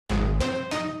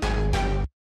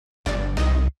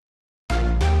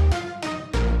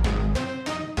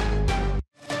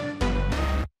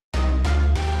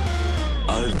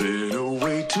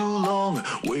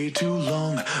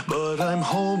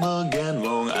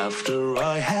after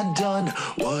I had done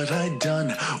what I'd done.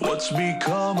 What's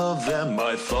become of them?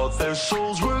 I thought their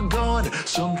souls were gone.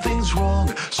 Something's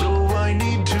wrong, so I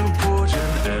need to put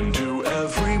an end to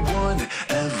everyone,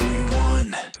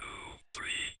 everyone. 2, 3,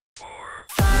 4.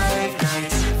 5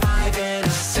 nights, 5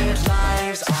 innocent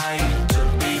lives I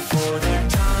took before their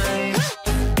time.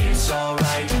 It's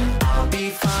alright, I'll be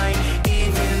fine,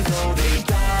 even though they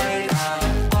died.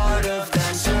 A part of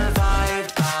them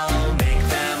survived, I'll make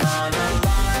them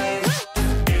unalive.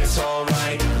 It's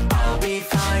alright, I'll be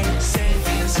fine, safe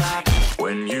inside.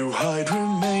 When you hide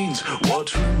remains,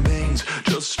 what remains?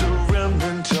 Just a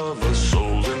remnant of a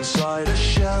soul inside a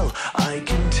shell. I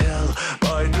can tell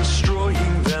by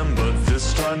destroying them, but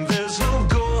this time there's no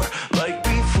gore like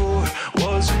before.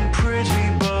 Wasn't pretty,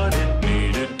 but it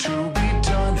needed to be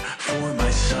done for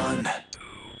my son. 2,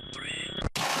 3.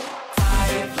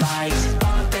 5 lies,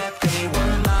 thought that they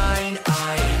were mine.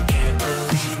 I can't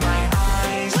believe my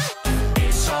eyes.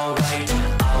 It's alright,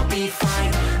 I'll be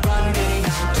fine. Running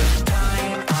out of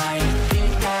time. I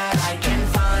think that I can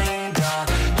find a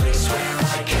place where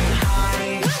I can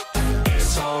hide.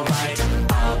 It's alright,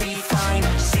 I'll be fine.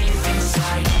 Safe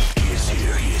inside. He is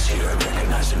here, he is here. I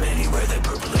recognize him anywhere. That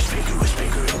purplish figure was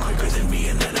bigger and quicker than me.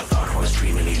 And then I thought I was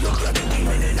dreaming. He looked like a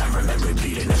demon, and I remember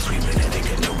bleeding and screaming and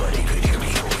thinking nobody could hear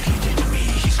me. What he did to me,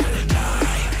 he's gonna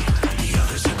die. The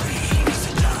others agree he needs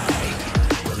to die.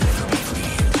 We'll never be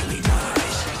free until he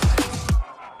dies.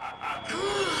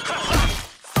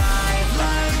 5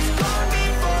 lives gone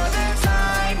before their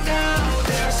time. Now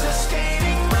they're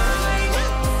sustaining mine.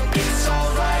 It's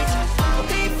alright, I'll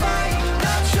be fine.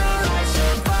 Not sure I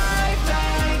survived.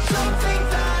 I don't think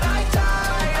that I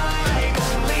die. I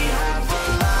only have a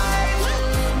life.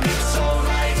 It's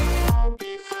alright, I'll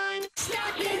be fine.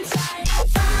 Stuck inside.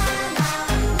 It's alright,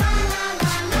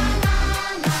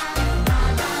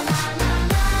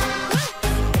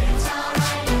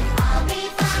 I'll be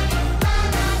fine.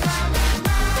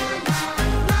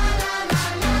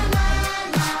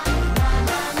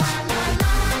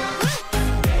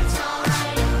 It's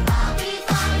alright, I'll be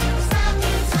fine. Stuck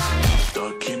inside.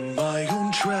 Stuck in my own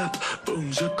trap,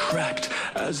 bones are cracked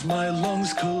as my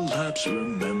lungs collapse.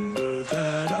 Remember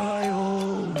that I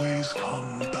always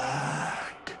come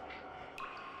back.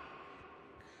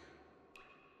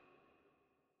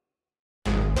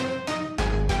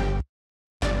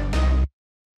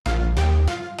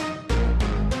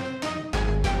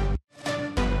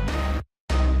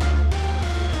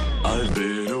 I've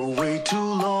been away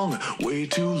way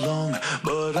too long,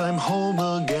 but I'm home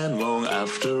again long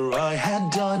after I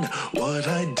had done what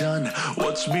I'd done.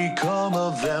 What's become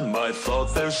of them? I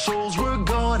thought their souls were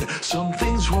gone.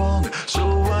 Something's wrong, so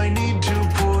I need to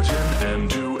put an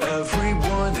end to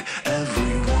everyone,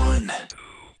 everyone. 2,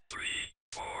 3,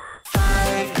 4.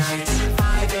 5 nights,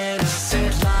 5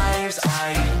 innocent lives I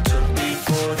took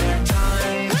before their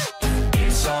time.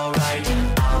 It's alright,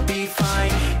 I'll be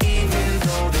fine, even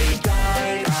though they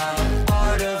died. A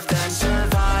part of them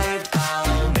survived,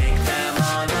 I'll make them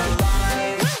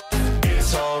unalive.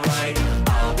 It's alright,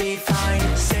 I'll be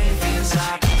fine, safe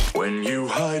inside. When you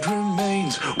hide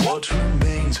remains, what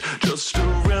remains? Just a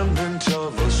remnant of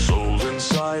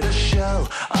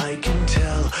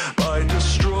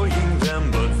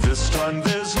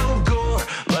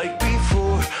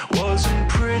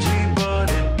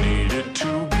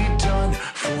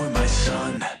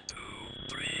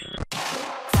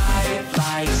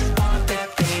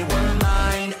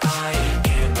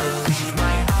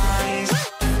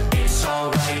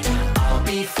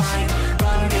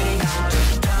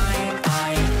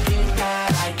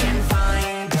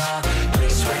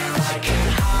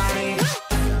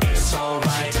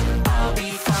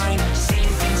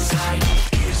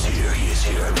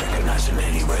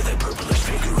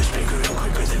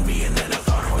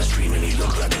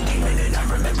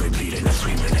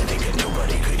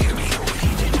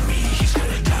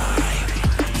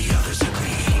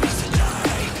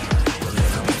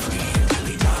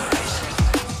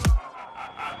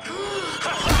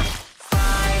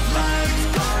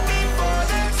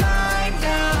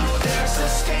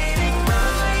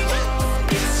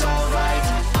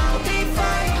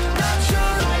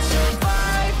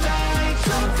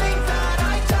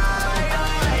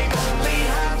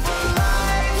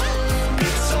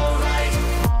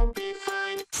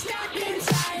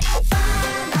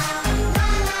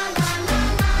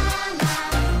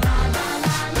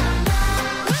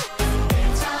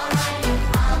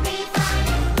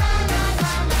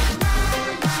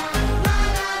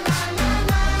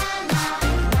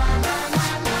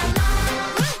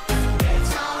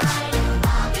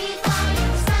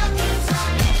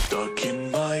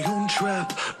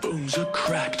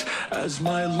As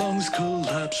my lungs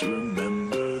collapse,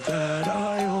 remember that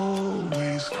I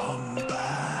always come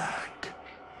back.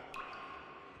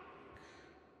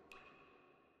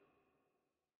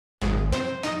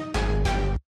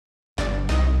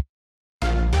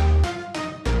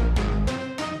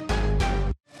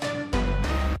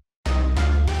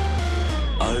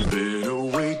 I've been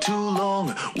away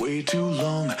way too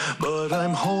long, but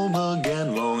I'm home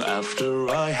again long after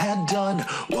I had done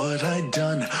what I'd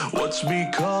done. What's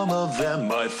become of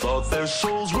them? I thought their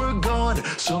souls were gone.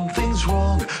 Something's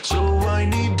wrong, so I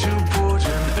need to put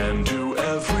an end to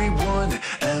everyone,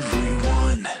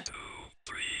 everyone. 2,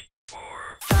 3, 4.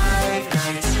 5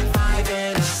 nights, 5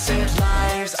 innocent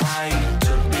lives I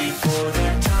took before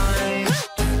their time.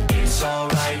 It's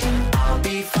alright, I'll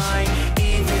be fine.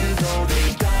 Even though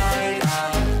they died,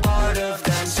 a part of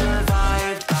them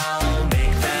survived. I'll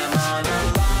make them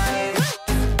unalive.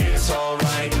 It's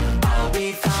alright, I'll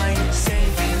be fine.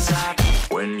 Safe inside.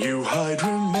 When you hide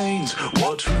remains,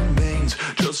 what remains?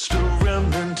 Just a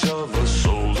remnant of a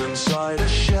soul inside a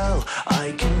shell.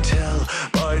 I can tell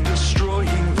by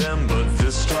destroying them, but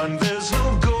this time there's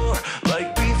no gore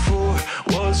like before.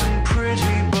 Wasn't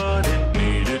pretty, but it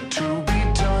needed to be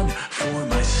done for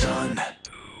my son.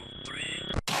 2,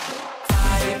 3.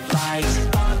 5 lives,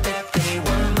 thought that they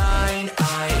were mine.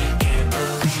 I can't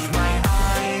believe my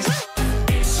eyes.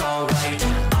 It's alright,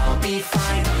 I'll be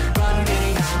fine.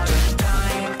 Running out of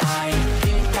time. I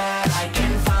think that I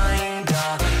can find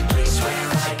a place where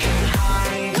I can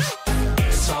hide.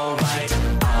 It's alright,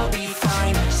 I'll be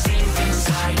fine. Safe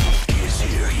inside. He is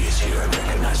here, I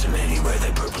recognize him anywhere.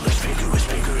 That purplish figure was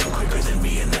bigger and quicker than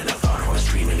me. And then I thought I was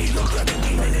dreaming. He looked like a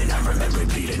demon, and I remember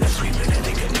bleeding and screaming and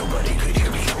thinking nobody could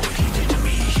hear me. What he did to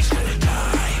me, he's gonna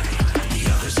die. The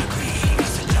others agree he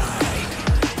needs to die.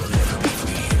 We'll never be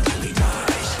free until he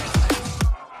dies.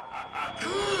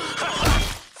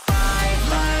 5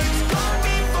 lives gone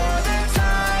before their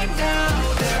time. Now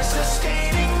they're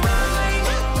sustaining mine.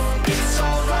 It's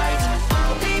alright,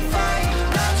 I'll be fine.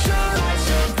 Not sure I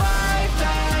survived.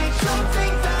 I don't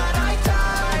think that I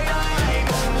died. I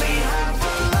only have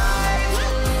a life.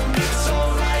 It's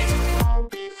alright, I'll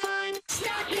be fine.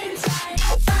 Stuck inside.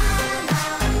 La la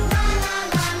la la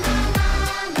la la la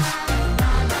la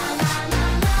la la la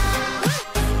la.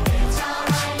 It's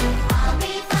alright, I'll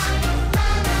be fine. La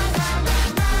la la la la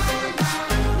la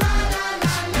la la la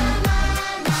la la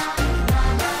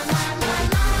la la la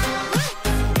la.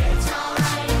 It's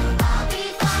alright, I'll be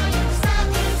fine.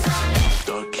 Stuck inside.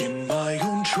 Stuck in my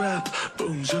own trap,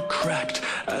 bones are cracked.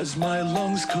 As my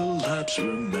lungs collapse,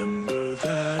 remember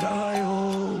that I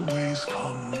always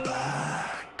come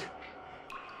back.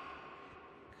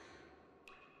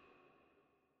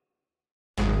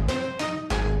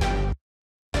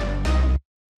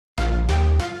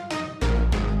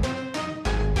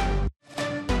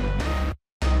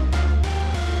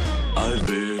 I've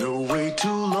been away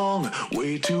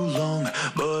way too long,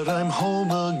 but I'm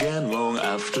home again long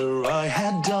after I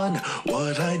had done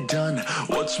what I'd done.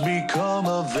 What's become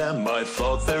of them? I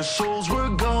thought their souls were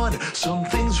gone.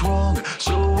 Something's wrong,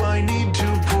 so I need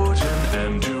to put an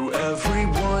end to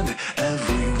everyone,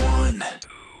 everyone. 2,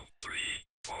 3,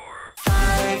 4.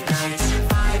 5 nights,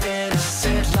 5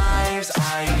 innocent lives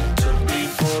I took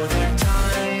before their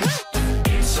time.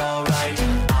 It's alright,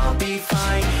 I'll be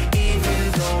fine.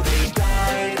 Even though they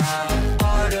died, a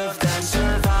part of them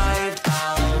survived.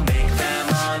 I'll make them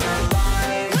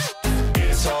unalive.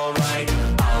 It's alright,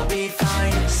 I'll be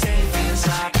fine. Safe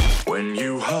inside. When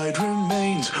you hide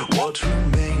remains, what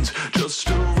remains? Just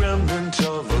a remnant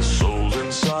of a soul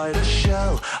inside a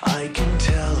shell. I can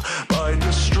tell by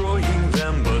destroying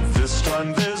them, but this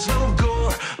time there's no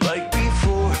gore like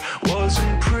before.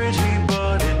 Wasn't pretty,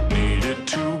 but it needed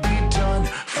to be done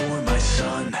for my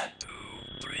son. 2,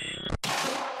 3.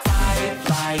 5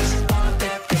 lives, thought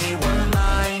that they were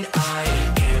mine. I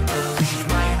can't believe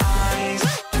my eyes.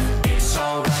 It's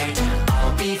alright,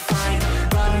 I'll be fine.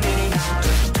 Running out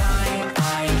of time.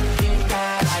 I think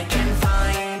that I can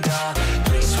find a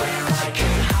place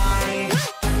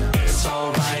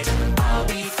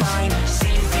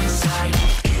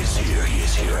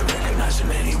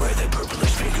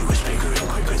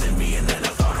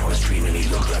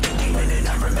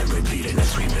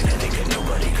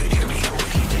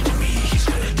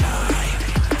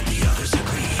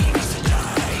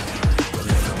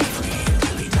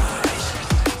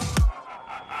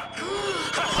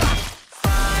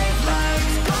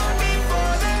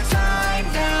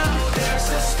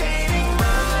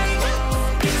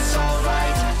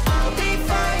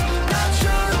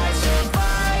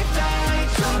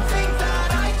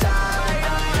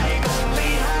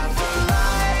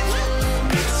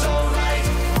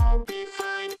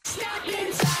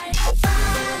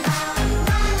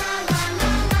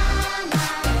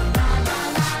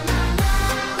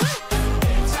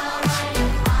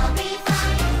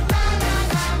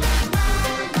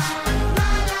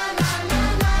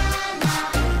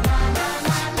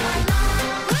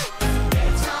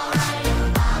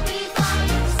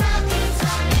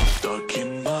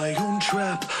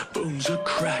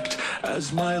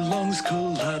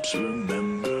collapse,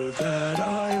 remember that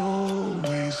I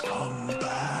always come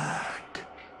back.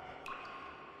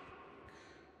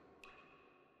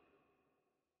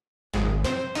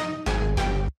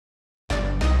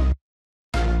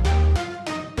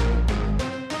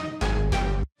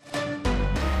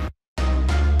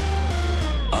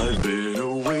 I've been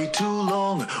away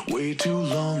way too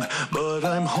long, but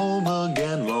I'm home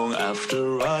again long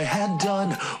after I had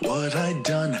done what I'd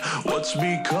done. What's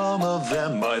become of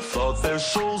them? I thought their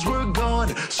souls were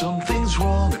gone. Something's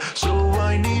wrong, so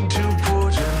I need to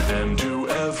put an end to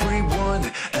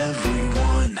everyone,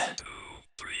 everyone. 2,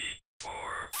 3, 4.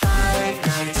 5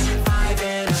 nights, 5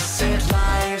 innocent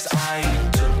lives I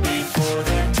took before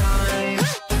their time.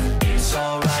 It's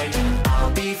alright,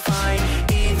 I'll be fine,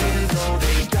 even though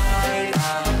they died.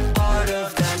 A part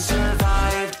of them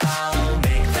survived, I'll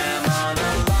make them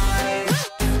unalive.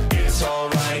 It's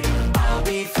alright, I'll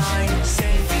be fine,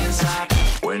 safe inside.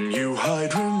 When you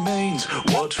hide remains,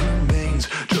 what remains?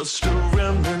 Just a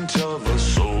remnant of a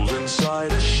soul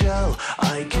inside a shell.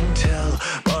 I can tell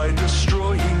by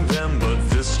destroying them, but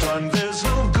this time there's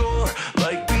no gore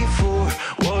like before.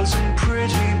 Wasn't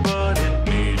pretty, but it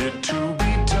needed to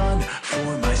be done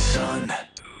for my son.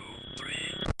 2,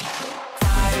 3.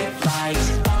 5 lives,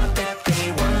 thought that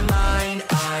they were mine.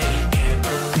 I can't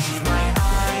believe my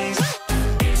eyes.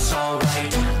 It's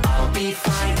alright, I'll be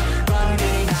fine.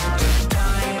 Running out of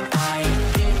time. I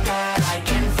think that I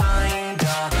can find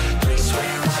a place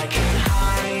where I can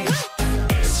hide.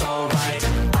 It's alright,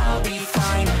 I'll be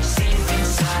fine. Safe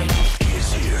inside. He is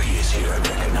here, I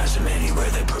recognize him anywhere.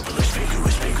 That purplish figure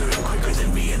was bigger and quicker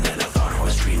than me, and then I thought I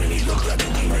was dreaming. He looked like a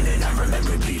demon, and I'm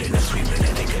remembering bleeding and sweeping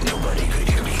and thinking nobody could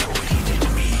hear me. For what he did to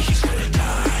me, he's gonna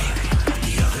die.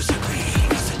 The others agree he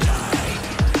needs to die.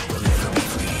 We'll never be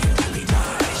free until he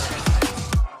dies.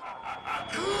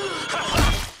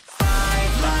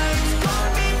 5 lives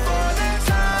gone before their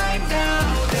time. Now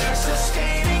they're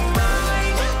sustaining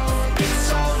mine. It's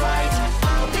alright,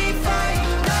 I'll be fine.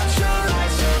 Not sure I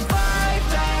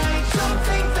survived. I don't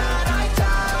think that I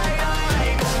died.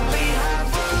 I only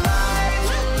have a life.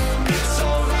 It's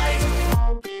alright,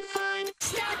 I'll be fine.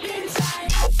 Step inside.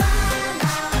 It's alright, I'll be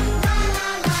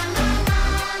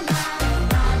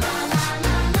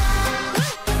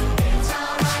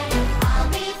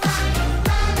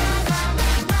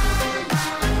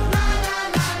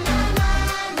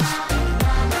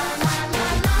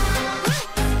fine.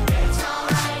 It's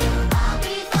alright, I'll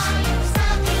be fine.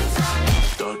 Stuck inside.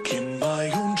 Stuck in my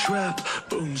own trap,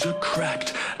 bones are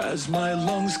cracked as my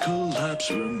lungs collapse.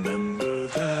 Remember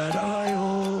that I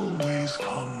always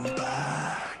come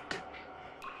back.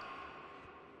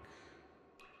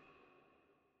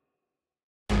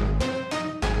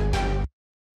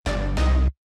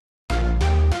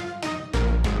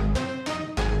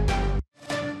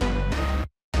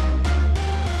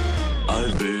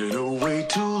 I've been away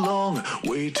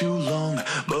way too long,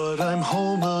 but I'm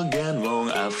home again long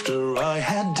after I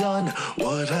had done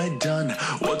what I'd done.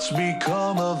 What's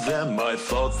become of them? I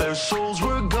thought their souls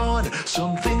were gone.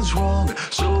 Something's wrong,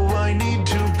 so I need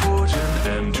to put an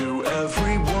end to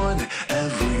everyone,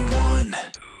 everyone.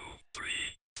 2, 3,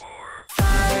 4.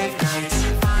 5 nights,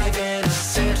 5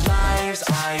 innocent lives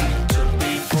I took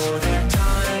before their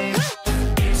time.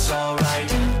 It's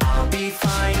alright, I'll be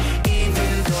fine,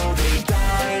 even though they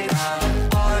died. A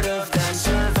part of them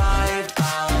survived,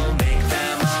 I'll make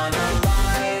them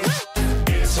unalive.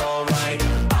 It's alright,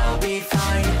 I'll be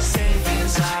fine, safe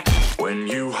inside. When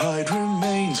you hide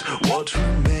remains, what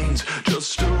remains?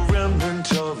 Just a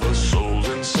remnant of a soul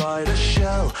inside a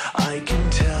shell. I can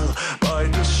tell by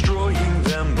destroying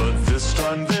them, but this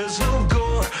time there's no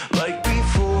gore like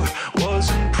before.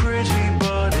 Wasn't pretty,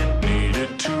 but it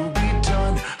needed to be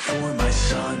done for my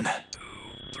son. 2,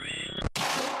 3.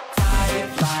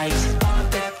 5 lives, thought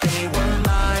that they were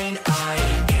mine. I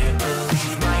can't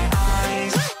believe my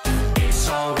eyes. It's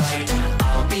alright,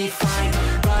 I'll be fine.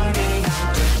 Running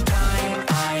out of time.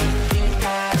 I think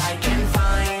that I can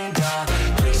find a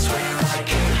place where I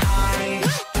can hide.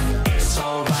 It's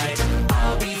alright,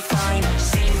 I'll be fine.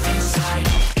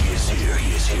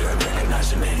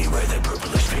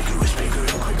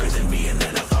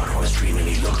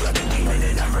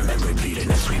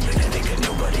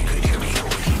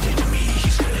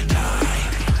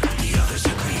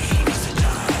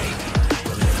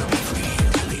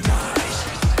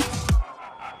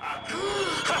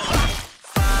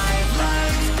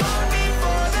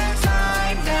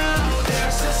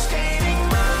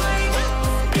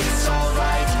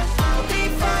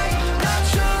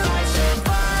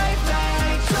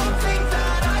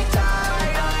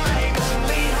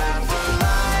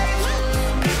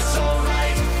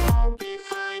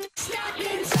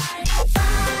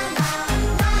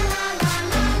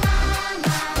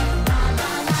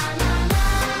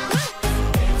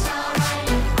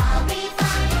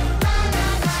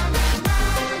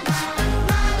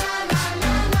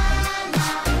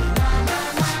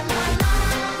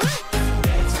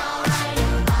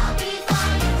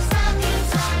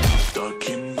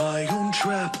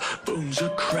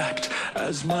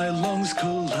 As my lungs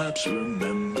collapse,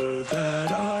 remember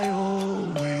that I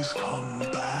always come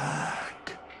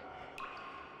back.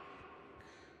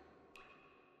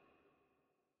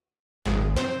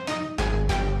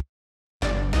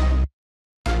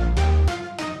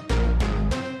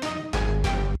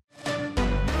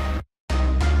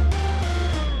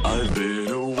 I've been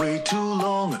away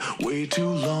way too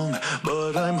long,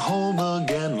 but I'm home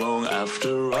again long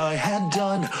after I had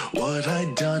done what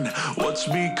I'd done. What's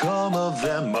become of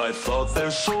them? I thought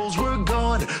their souls were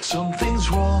gone. Something's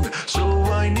wrong, so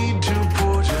I need to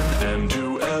put an end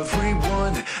to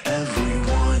everyone,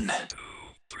 everyone. 2,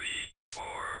 3, 4.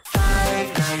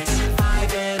 5 nights,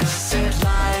 5 innocent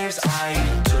lives I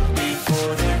took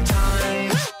before their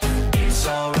time. It's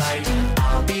alright,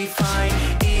 I'll be fine.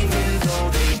 Even though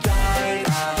they died,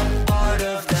 a part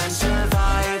of them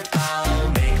survived. I'll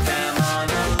make them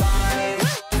unalive.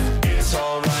 It's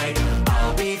alright,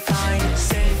 I'll be fine.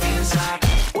 Safe inside.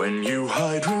 When you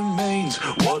hide remains,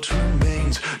 what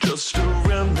remains? Just a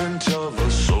remnant of a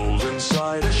soul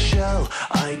inside a shell.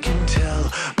 I can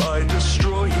tell by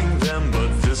destroying them,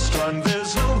 but this time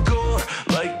there's no gore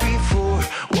like before.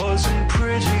 Wasn't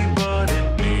pretty, but it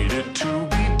needed to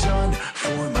be done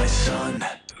for my son.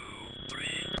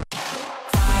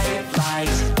 5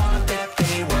 lives, thought that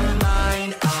they were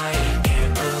mine. I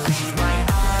can't believe my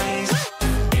eyes.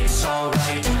 It's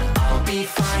alright, I'll be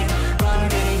fine.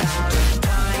 Running out of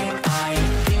time. I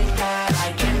think that I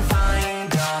can find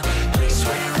a place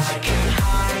where I can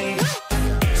hide.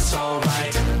 It's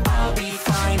alright, I'll be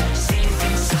fine. Safe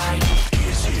inside. He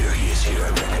is here, I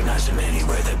recognize him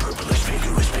anywhere. That purplish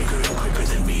figure was bigger and quicker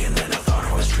than me. And then I thought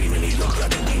I was dreaming. He looked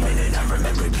like a demon, and I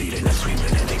remember bleeding and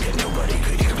screaming and thinking nobody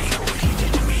could hear me. For what he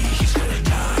did to me, he's gonna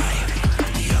die.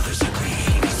 The others agree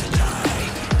he needs to die.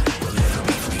 We'll never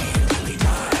be free until he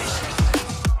dies.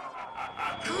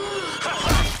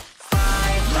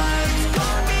 5 lives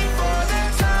gone before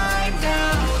their time.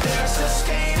 Now they're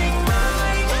sustaining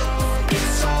mine.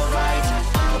 It's alright,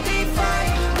 I'll be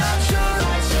fine. Not sure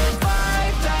I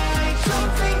survived. I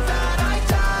don't think that I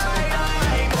died.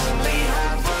 I only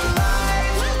have a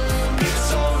life. It's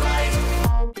alright,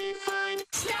 I'll be fine.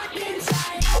 Stuck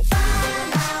inside. La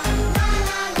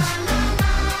la la la la la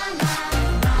la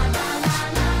la la la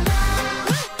la la.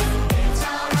 It's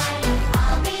alright,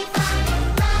 I'll be fine.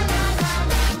 La la la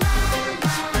la la la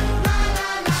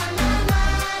la la la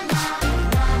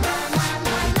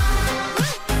la la.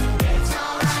 It's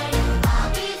alright,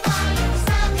 I'll be fine.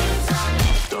 Stuck inside.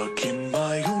 Stuck in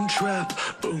my own trap,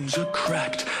 bones are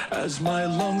cracked. As my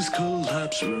lungs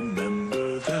collapse,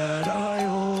 remember that I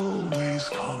always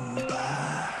come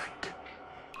back.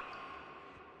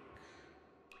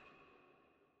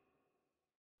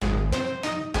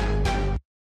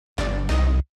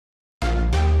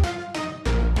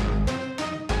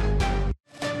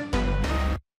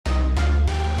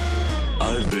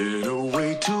 I've been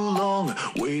away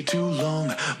way too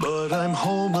long, but I'm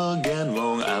home again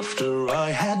long after I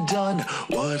had done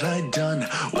what I'd done.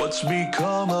 What's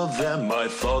become of them? I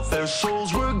thought their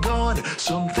souls were gone.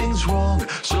 Something's wrong,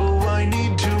 so I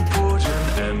need to put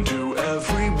an end to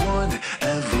everyone,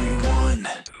 everyone.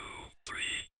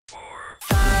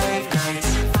 5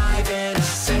 nights, 5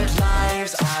 innocent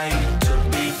lives I took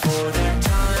before their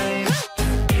time.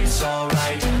 It's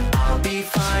alright, I'll be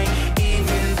fine.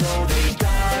 Even though they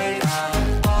died,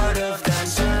 a part of them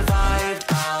survived.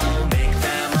 I'll make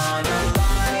them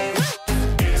unalive.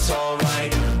 It's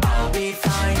alright, I'll be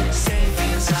fine. Safe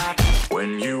inside.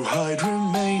 When you hide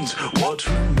remains, what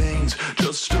remains?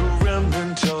 Just a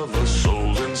remnant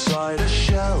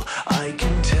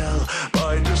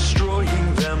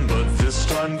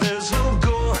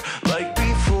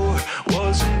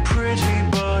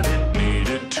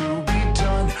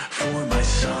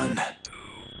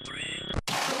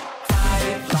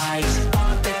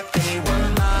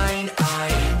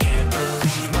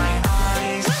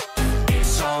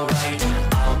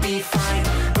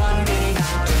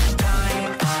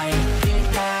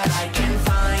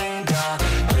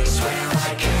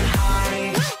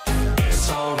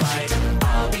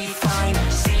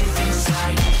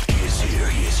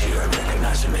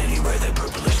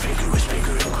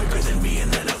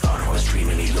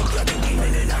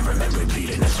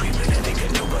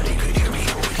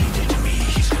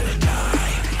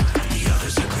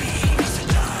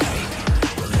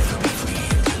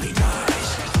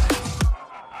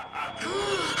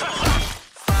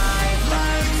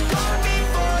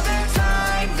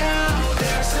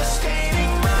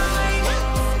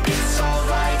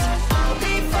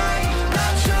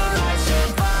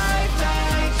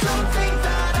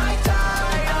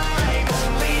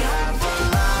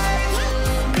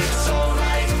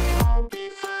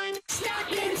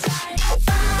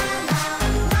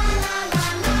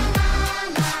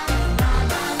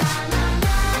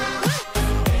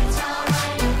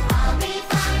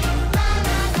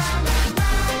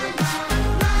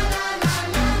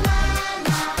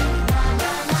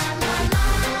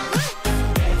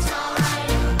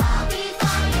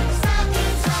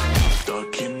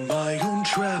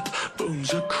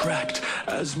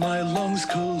As my lungs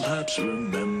collapse,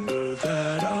 remember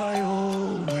that I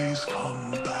always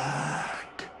come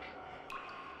back.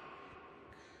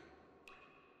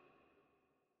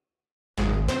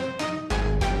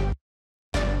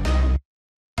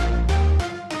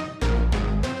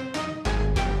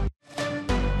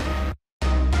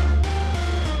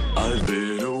 I've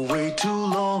been away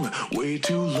way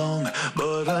too long,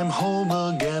 but I'm home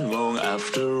again long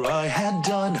after I had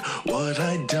done what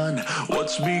I'd done.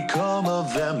 What's become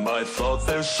of them? I thought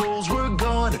their souls were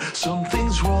gone.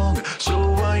 Something's wrong, so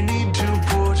I need to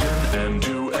put an end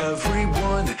to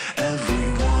everyone. 2,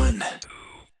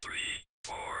 3,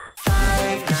 4.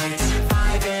 5 nights,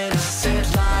 5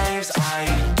 innocent lives I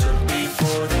took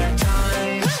before their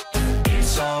time.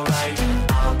 It's alright,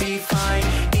 I'll be fine.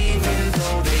 Even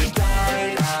though they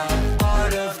died, a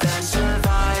part of them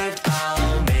survived.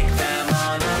 I'll make them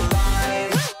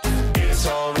unalive. It's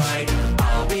alright,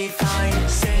 I'll be fine.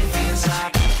 Safe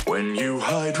inside. When you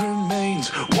hide remains,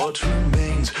 what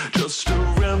remains? Just a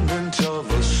remnant of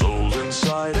a soul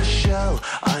inside a shell.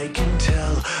 I can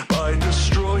tell by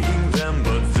destroying them,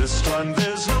 but this time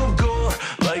there's no gore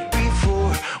like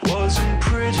before. Wasn't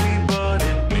pretty, but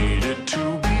it needed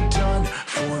to be done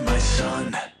for my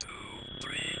son.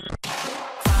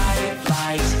 5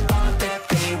 lives, thought that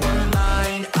they were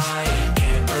mine. I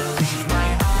can't believe my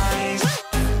eyes.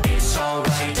 It's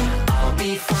alright, I'll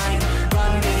be fine.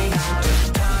 Running out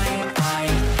of time. I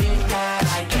think that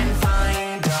I can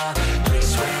find a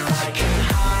place where I can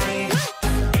hide.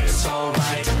 It's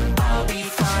alright, I'll be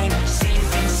fine.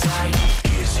 Safe inside.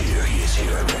 He is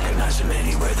here, I recognize him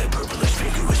anywhere. That purplish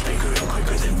figure was bigger and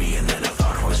quicker than me. And then I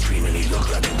thought I was dreaming. He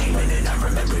looked like a demon, and I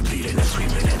remember bleeding and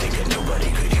screaming and thinking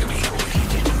nobody could hear me. Oh, what he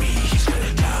did to me, he's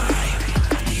gonna die.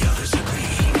 The others agree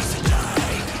he needs to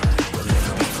die. We'll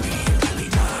never be free until he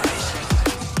dies.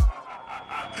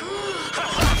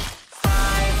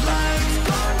 5 lives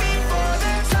gone before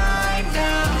their time.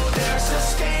 Now they're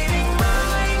sustaining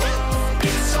mine.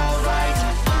 It's alright,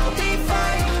 I'll be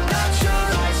fine. Not sure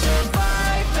I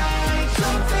survived. I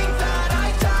don't think that I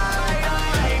died.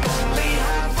 I only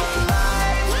have a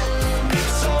life.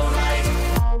 It's alright,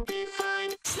 I'll be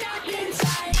fine. Stuck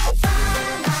inside.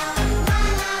 La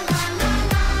la la la la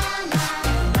la la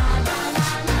la la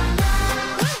la la la.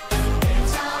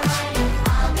 It's alright,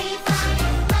 I'll be fine.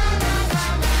 La la la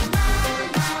la la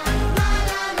la la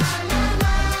la la la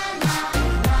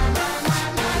la la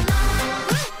la la.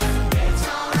 It's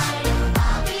alright,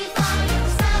 I'll be fine.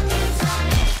 Stuck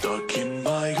inside. Stuck in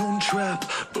my own trap,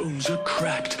 bones are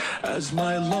cracked. As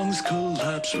my lungs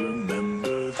collapse,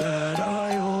 remember that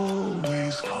I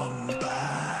always come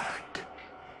back.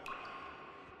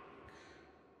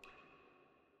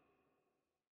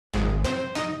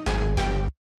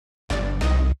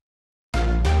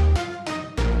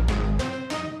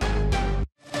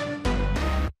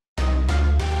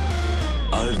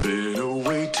 I've been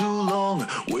away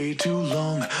way too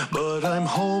long, but I'm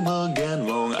home again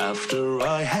long after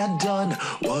I had done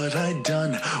what I'd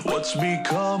done. What's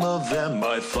become of them?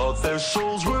 I thought their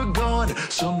souls were gone.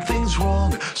 Something's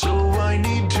wrong, so I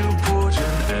need to put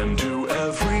an end to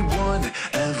everyone.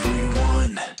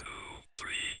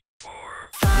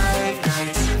 5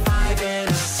 nights, 5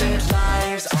 innocent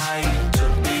lives I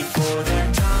took before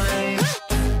their time.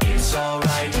 It's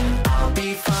alright, I'll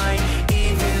be fine.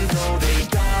 Even though they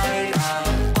died,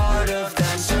 a part of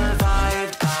them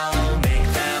survived. I'll make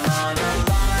them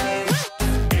unalive.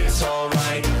 It's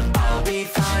alright, I'll be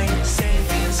fine.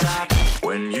 Safe inside.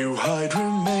 When you hide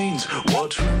remains,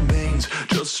 what remains?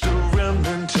 Just a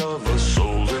remnant of a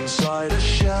soul inside a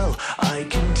shell. I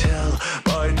can tell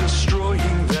by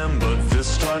destroying them, but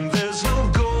this time there's no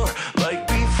gore like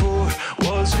before.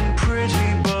 Wasn't pretty,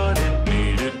 but it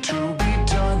needed to be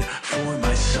done for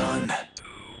my son.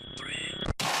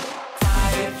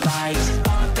 5 lives,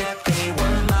 thought that they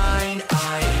were mine.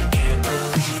 I can't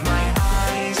believe my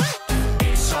eyes.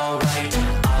 It's alright,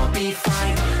 I'll be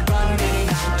fine. Running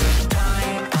out of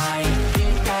time. I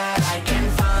think that I can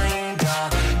find a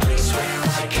place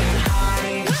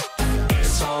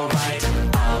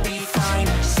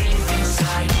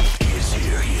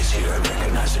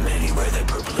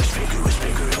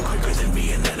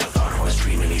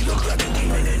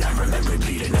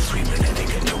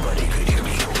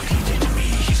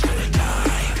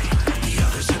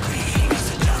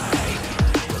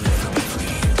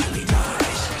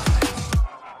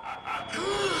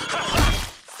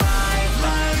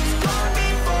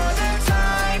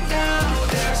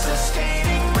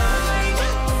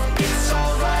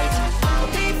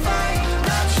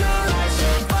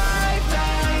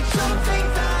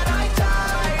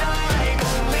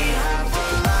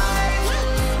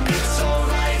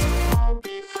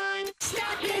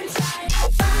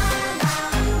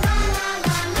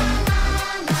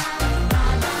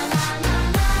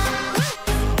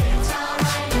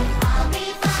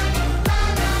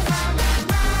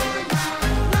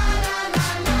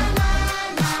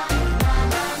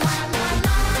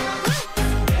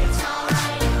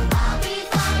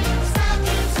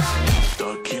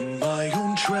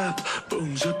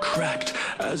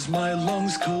my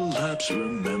lungs collapse,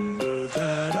 remember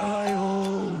that I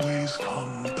always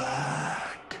come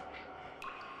back.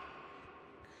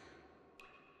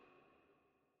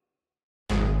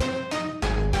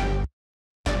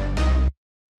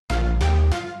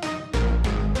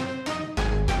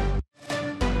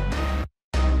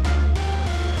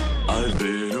 I've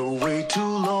been away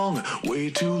way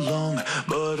too long,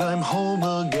 but I'm home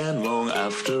again long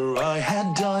after I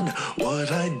had done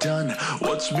what I'd done.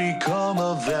 What's become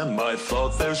of them? I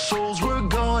thought their souls were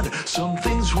gone.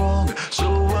 Something's wrong, so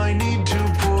I need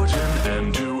to put an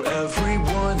end to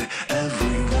everyone,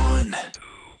 everyone. 2,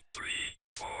 3,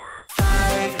 4.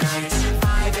 5 nights,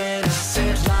 5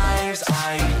 innocent lives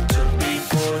I took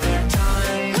before their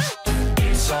time.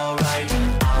 It's alright,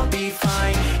 I'll be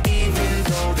fine. Even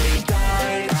though they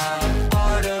died, a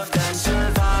part of them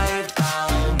survived.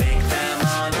 I'll make them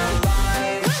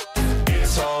unalive.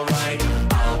 It's alright,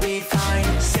 I'll be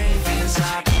fine. Safe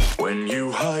inside. When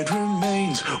you hide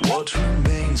remains, what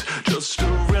remains? Just a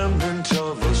remnant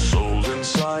of a soul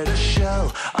inside a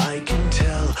shell. I can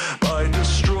tell by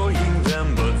destroying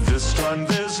them, but this time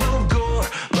there's no gore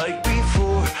like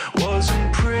before.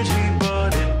 Wasn't pretty,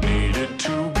 but it needed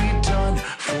to be done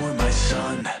for my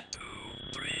son. 2,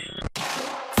 3.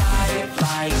 5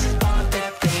 lives, thought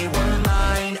that they were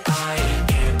mine. I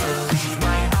can't believe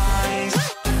my eyes.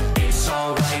 It's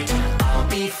alright, I'll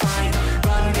be fine.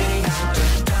 Running out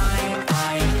of time.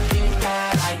 I think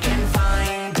that I can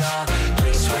find a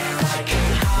place where I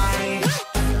can hide.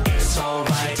 It's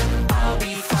alright, I'll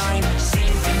be fine.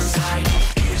 Safe inside.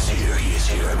 He is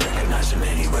here, I recognize him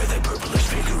anywhere. That purplish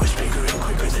figure was bigger and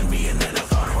quicker than me. And then I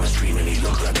thought I was dreaming. He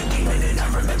looked like a demon, and I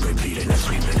remember bleeding and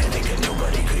screaming and thinking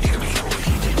nobody could hear me. Oh, what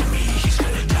he did to me, he's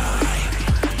gonna die.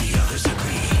 The others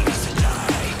agree he needs to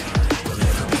die. We'll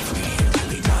never be free until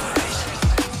he dies.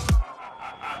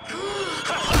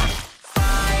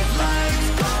 5 lives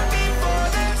gone before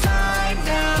their time.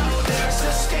 Now they're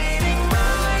sustaining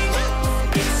mine.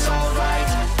 It's alright,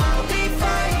 I'll be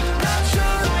fine. Not sure I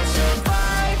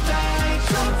survived. I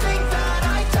don't think that I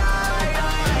died.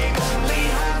 I'm only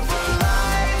half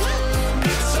alive.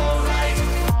 It's alright,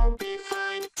 I'll be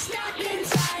fine. Stuck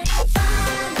inside. It's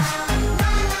alright,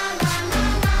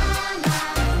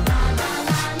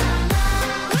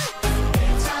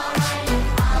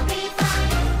 I'll be fine. It's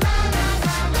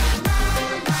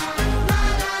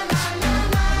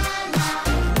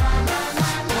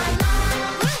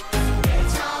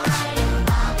alright,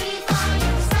 I'll be fine.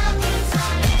 Stuck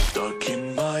inside. Stuck in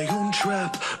my own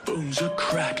trap, bones are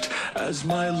cracked as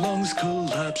my lungs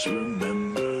collapse.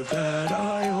 Remember that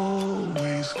I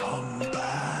always come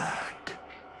back.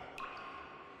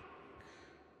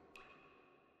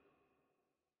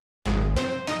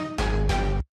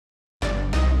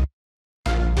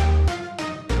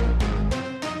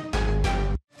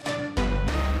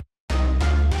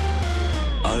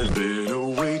 I've been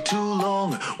away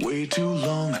way too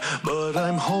long, but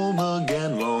I'm home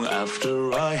again long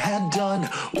after I had done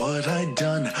what I'd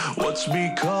done. What's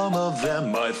become of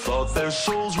them? I thought their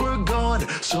souls were gone.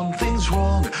 Something's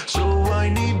wrong, so I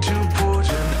need to put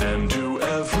an end to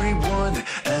everyone,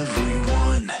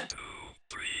 everyone. 2,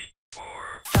 3, 4.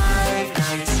 5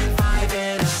 nights, 5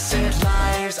 innocent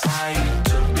lives I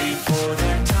took before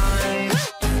their time.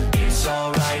 It's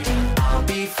alright, I'll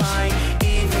be fine.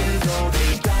 Even though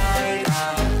they died,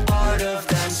 a part of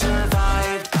them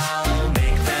survived. I'll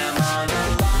make them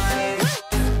unalive.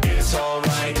 It's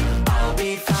alright, I'll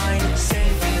be fine.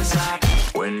 Safe inside.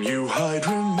 When you hide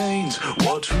remains,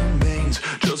 what remains?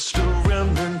 Just a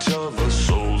remnant of a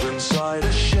soul inside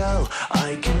a shell.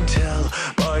 I can tell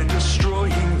by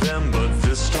destroying them, but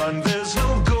this time there's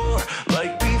no gore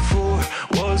like before.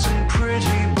 Wasn't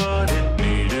pretty, but it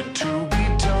needed to be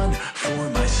done for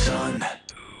my son.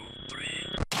 2, 3.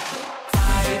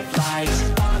 5 lives,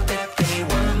 thought that they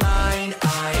were mine.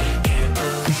 I can't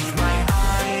believe my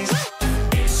eyes.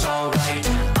 It's alright,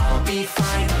 I'll be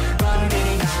fine.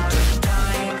 Running out of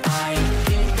time. I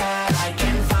think that I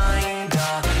can find a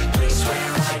place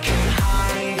where I can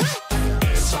hide.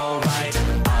 It's alright,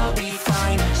 I'll be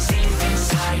fine. Safe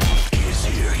inside. He is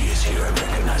here, I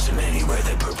recognize him anywhere.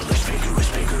 That purplish figure was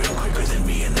bigger and quicker than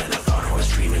me. And then I thought I was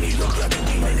dreaming. He looked like a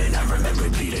demon, and I remember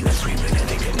bleeding and screaming and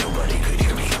thinking nobody could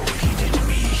hear me. Oh, what he did to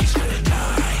me, he's gonna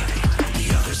die. The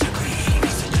others agree he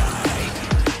needs to die.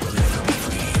 We'll never be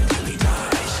free until he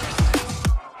dies.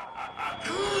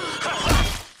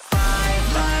 5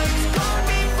 lives gone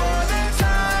before their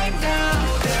time. Now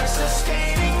they're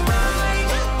sustaining mine.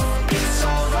 It's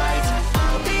alright,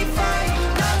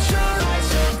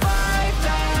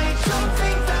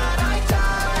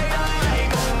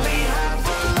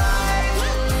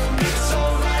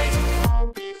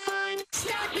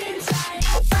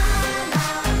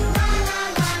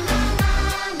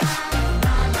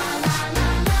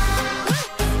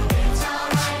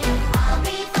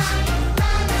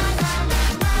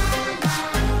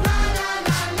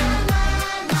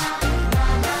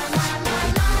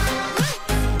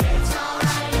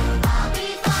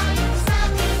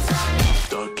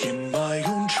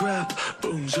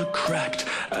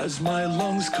 As my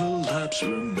lungs collapse,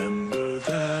 remember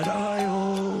that I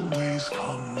always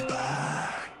come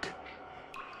back.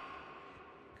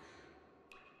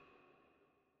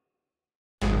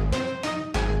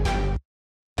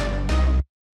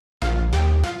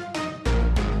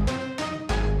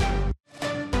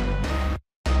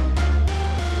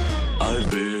 I've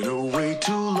been away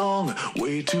too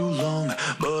long,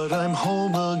 but I'm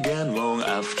home again long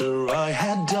after I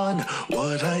had done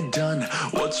what I'd done.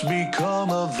 What's become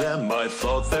of them? I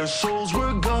thought their souls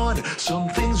were gone.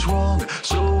 Something's wrong,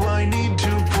 so I need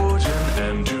to put an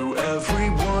end to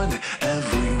everyone.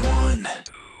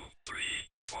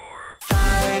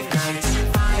 5 nights,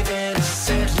 5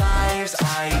 innocent lives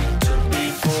I took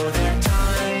before their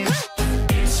time.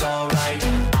 It's alright,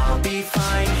 I'll be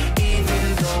fine.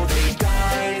 Even though they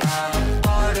died, a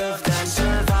part of them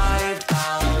survived.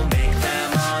 I'll make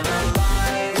them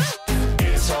unalive.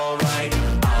 It's alright,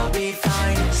 I'll be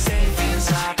fine. Safe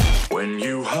inside. When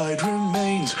you hide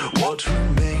remains, what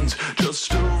remains?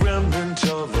 Just a remnant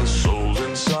of a soul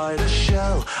inside a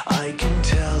shell. I can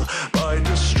tell by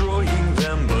destroying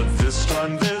them, but this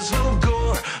time there's no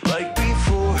gore like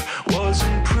before.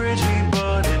 Wasn't pretty,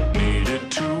 but it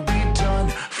needed to be done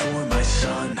for my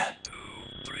son.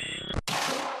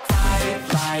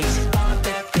 5 lives, thought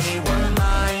that they were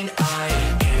mine. I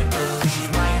can't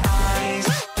believe my eyes.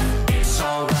 It's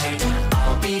alright,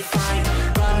 I'll be fine.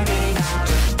 Running out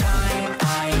of time.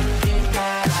 I think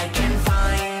that I can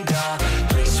find a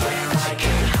place where I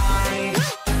can hide.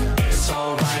 It's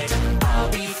alright, I'll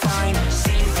be fine.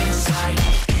 Safe inside.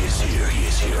 He is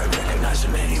here, I recognize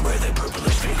him anywhere. That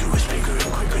purplish figure was bigger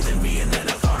and quicker than me. And then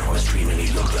I thought I was dreaming.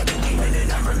 He looked like a demon,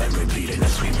 and I'm remembering bleeding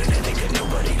and screaming and thinking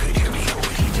nobody could hear me. Oh,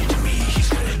 what he did to me, he's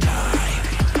gonna die.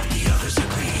 The others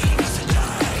agree, he needs to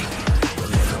die. We'll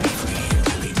never be free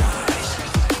until he dies.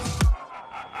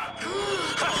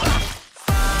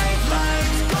 5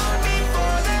 lives gone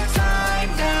before their time.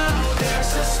 Now they're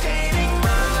sustaining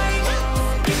mine.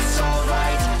 It's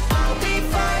alright, I'll be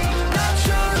fine. Not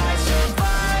sure I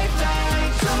survived. I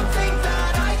don't think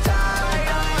that I died.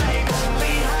 I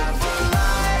only have one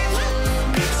life.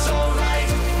 It's alright,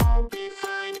 I'll be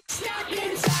fine. Stuck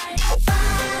inside. It's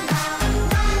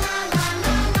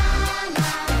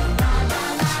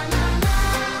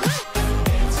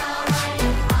alright,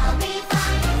 I'll be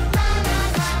fine.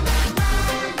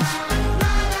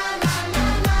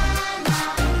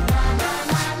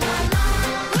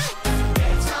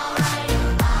 It's alright,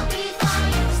 I'll be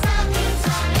fine. Stuck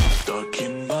inside. Stuck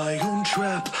in my own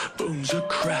trap, bones are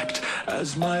cracked.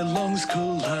 As my lungs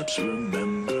collapse,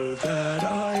 remember that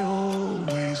I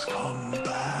always come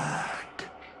back.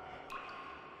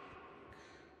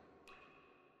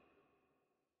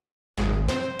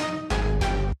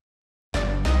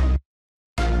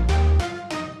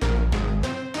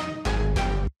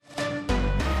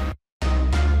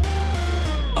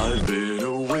 I've been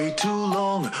away too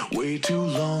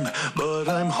long, but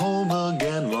I'm home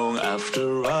again long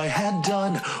after I had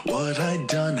done what I'd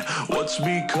done. What's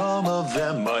become of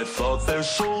them? I thought their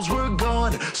souls were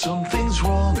gone. Something's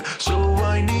wrong, so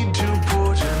I need to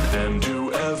put an end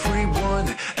to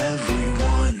everyone.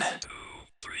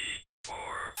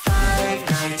 5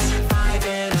 nights, 5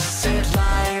 innocent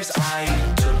lives I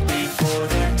took before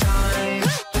their time.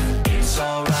 It's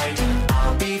alright,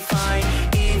 I'll be fine.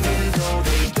 Even though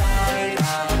they died,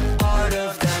 a part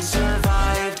of them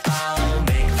survived. I'll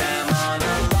make them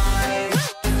unalive.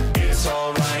 It's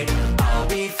alright, I'll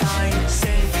be fine.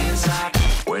 Safe inside.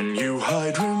 When you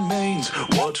hide remains,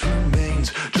 what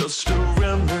remains? Just a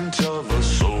remnant of a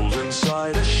soul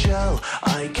inside a shell.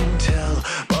 I can tell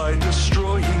by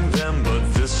destroying them, but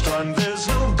this time there's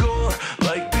no gore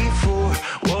like before.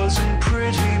 Wasn't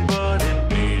pretty, but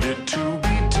it needed to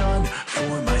be done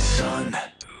for my son.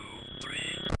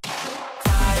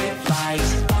 5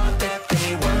 lives, thought that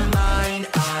they were mine.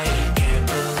 I can't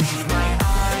believe my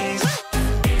eyes.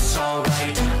 It's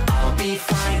alright, I'll be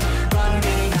fine.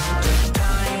 Running out of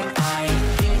time. I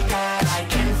think that I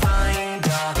can find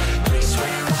a place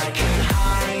where I can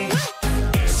hide.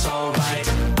 It's alright,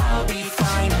 I'll be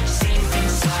fine. Safe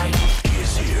inside. He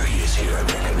is here, I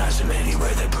recognize him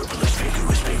anywhere. That purplish figure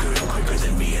was bigger and quicker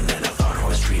than me. And then I thought I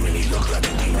was dreaming. He looked like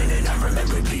a demon, and I'm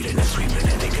remembering bleeding and screaming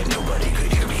and thinking nobody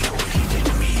could hear me. Oh, what he did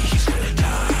to me, he's gonna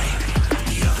die.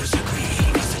 The others agree, he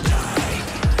needs to die.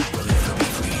 We'll never be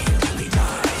free until he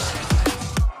dies.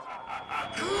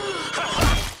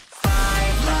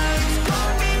 5 lives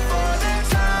gone before their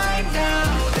time. Now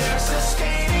they're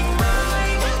sustaining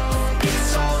mine.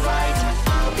 It's alright,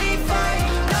 I'll be fine.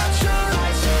 Not sure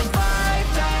I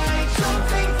survived. I don't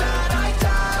think that I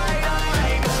died. I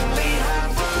only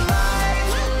have one life.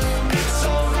 It's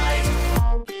alright,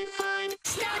 I'll be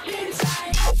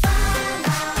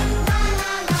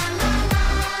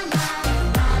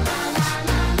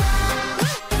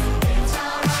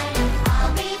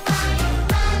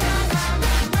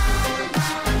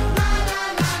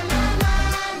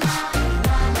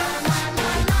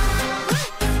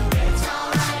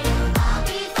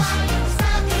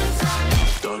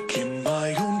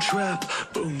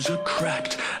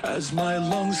as my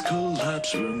lungs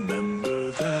collapse.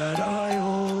 Remember that I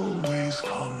always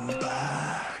come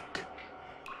back.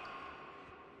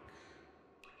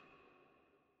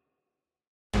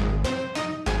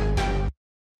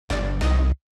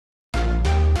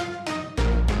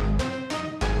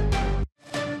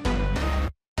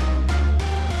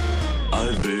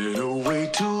 I've been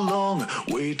away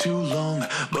way too long,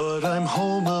 but I'm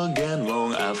home again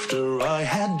long after I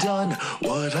had done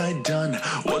what I'd done.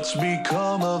 What's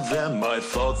become of them? I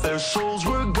thought their souls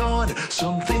were gone.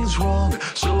 Something's wrong,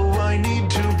 so I need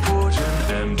to put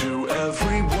an end to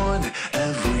everyone.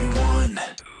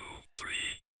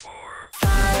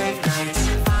 5 nights,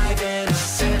 5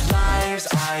 innocent lives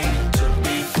I took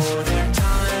before their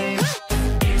time.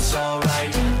 It's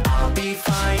alright, I'll be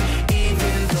fine.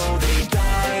 Even though they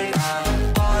died,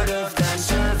 a part of them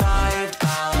survived.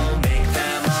 I'll make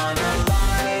them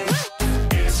unalive.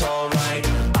 It's alright,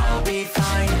 I'll be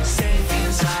fine. Safe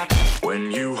inside.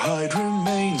 When you hide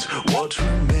remains, what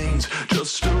remains?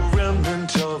 Just a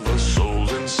remnant of a soul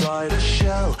inside a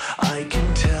shell. I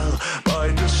can tell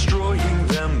by destroying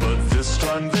them, but this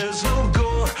time there's no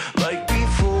gore like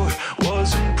before.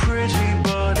 Wasn't pretty,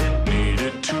 but it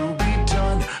needed to be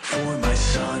done for my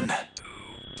son.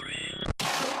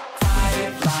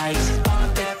 5 lives,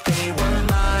 thought that they were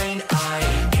mine. I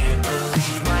can't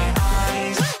believe my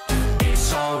eyes.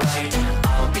 It's alright,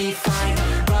 I'll be fine.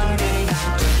 Running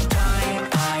out of time.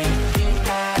 I think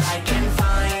that I can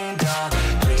find a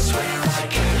place where I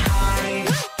can hide.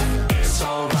 It's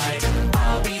alright,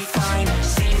 I'll be fine.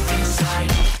 Safe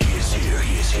inside. He is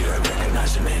here, I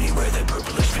recognize him anywhere. That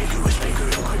purplish figure was bigger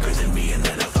and quicker than me, and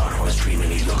then I thought I was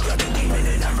dreaming. He looked like a demon,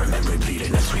 and I remember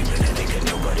bleeding and screaming and thinking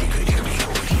nobody could hear me.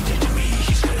 For what he did to me,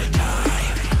 he's gonna die.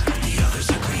 The others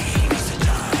agree he needs to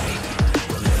die.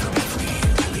 We'll never be free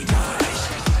until he dies.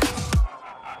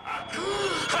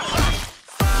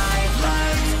 5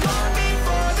 lives gone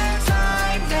before their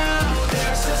time. Now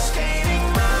they're sustaining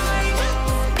mine.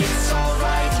 It's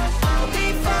alright, I'll be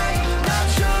fine. Not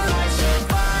sure I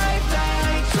survived.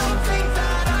 I don't think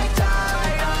that I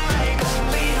died. I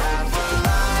only have a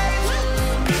life.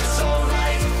 It's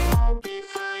alright, I'll be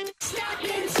fine. Step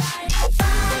inside. It's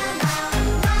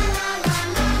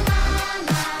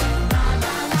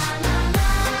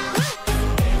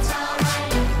alright,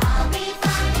 I'll be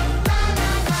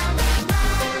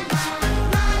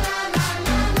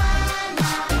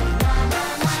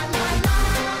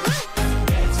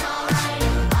fine. It's alright,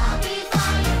 I'll be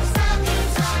fine. Step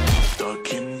inside. Stuck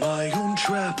in my own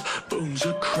trap, bones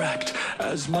are cracked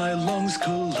as my lungs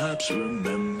collapse.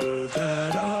 Remember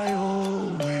that I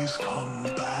always come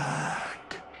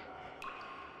back.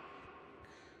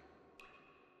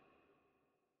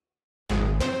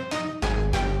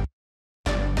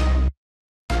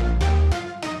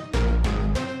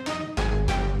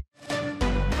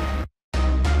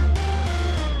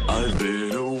 I've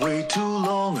been away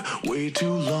way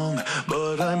too long,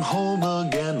 but I'm home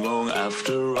again long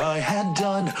after I had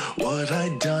done what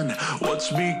I'd done. What's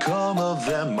become of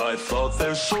them? I thought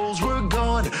their souls were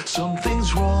gone.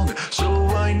 Something's wrong, so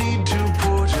I need to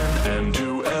put an end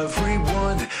to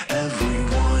everyone.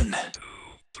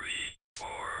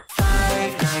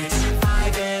 5 nights,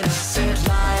 5 innocent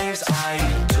lives I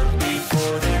took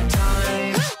before their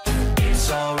time.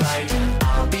 It's alright,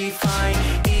 I'll be fine.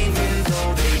 Even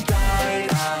though they died,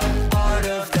 a part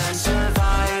of them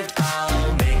survived.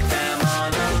 I'll make them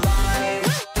unalive.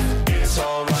 It's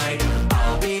alright,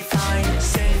 I'll be fine.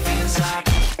 Safe inside.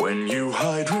 When you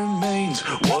hide remains,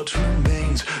 what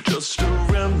remains? Just a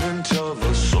remnant of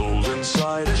a soul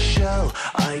inside a shell.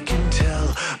 I can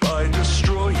tell by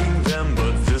destroying them,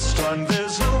 but this time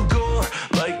there's no gore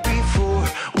like before.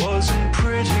 Wasn't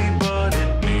pretty, but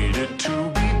it needed to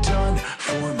be done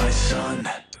for my son.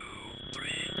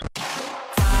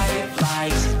 5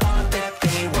 lives, thought that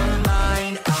they were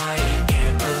mine. I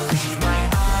can't believe my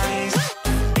eyes.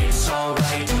 It's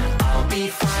alright, I'll be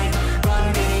fine.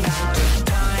 Running out of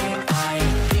time. I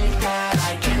think that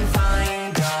I can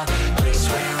find a place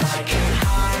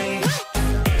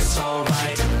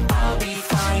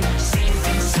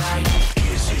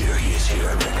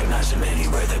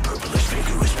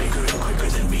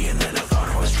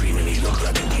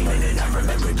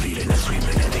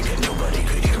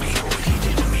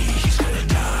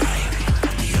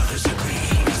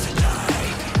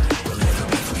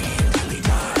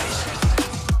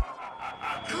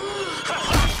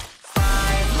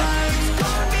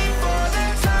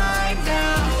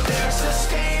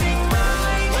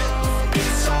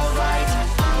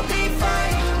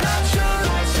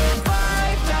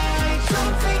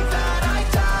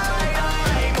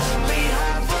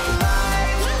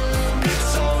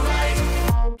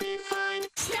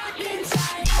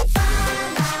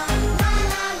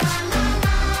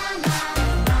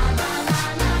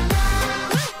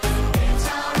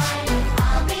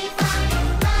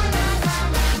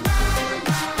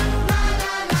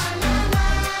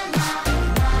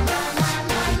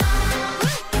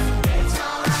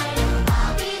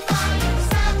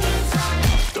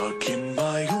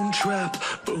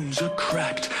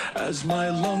my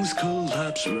lungs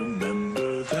collapse,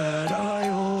 remember that I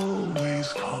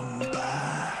always come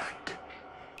back.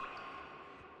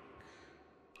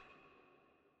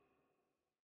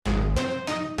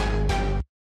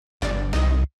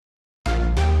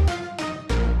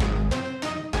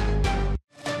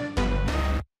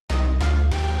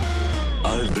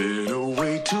 I've been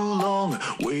away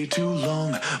way too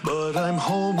long, but I'm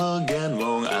home again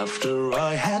long after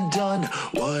I had done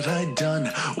what I'd done.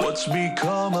 What's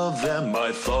become of them?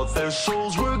 I thought their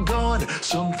souls were gone.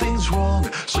 Something's wrong,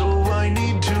 so I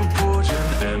need to put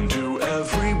an end to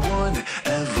everyone,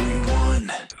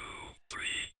 everyone. 2, 3,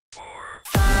 4.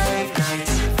 5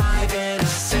 nights, 5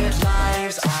 innocent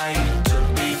lives I took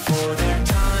before their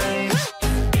time.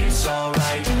 It's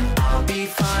alright, I'll be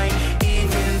fine.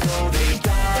 Even though they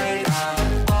died, a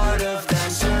part of them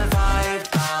survived.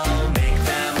 I'll make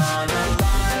them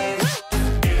unalive.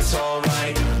 It's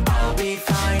alright, I'll be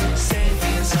fine. Safe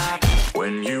inside.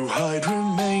 When you hide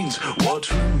remains, what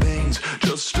remains?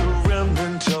 Just a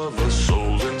remnant of a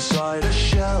soul inside a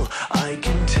shell. I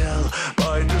can tell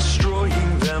by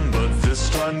destroying them, but this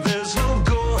time there's no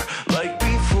gore like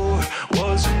before.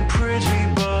 Wasn't pretty,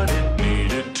 but it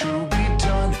needed to be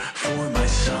done for my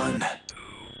son. 2,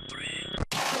 3.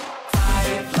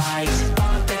 5 lives,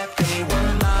 thought that they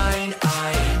were mine. I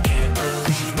can't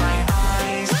believe my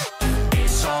eyes.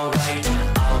 It's alright,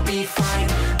 I'll be fine.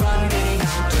 Running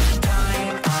out of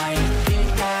time. I think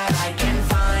that I can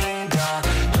find a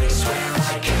place where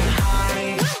I can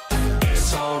hide. It's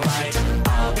alright,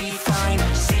 I'll be fine.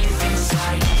 Safe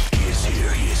inside. He is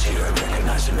here, I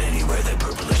recognize him anywhere. That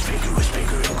purplish figure was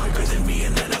bigger and quicker than me.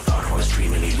 And then I thought I was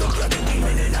dreaming, he looked like a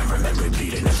demon. And I remember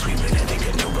bleeding and screaming and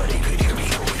thinking nobody could hear me.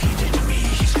 Oh, what he did to me,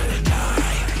 he's gonna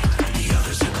die. The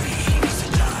others agree, he needs to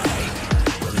die.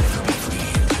 We'll never be free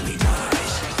until he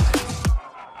dies.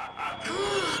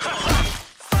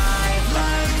 5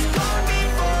 lives gone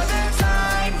before their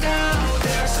time. Now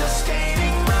they're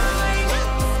sustaining mine.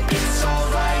 It's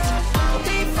alright, I'll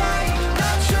be fine.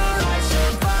 Not sure I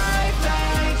survived. I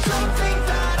don't think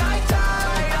that I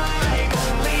died. I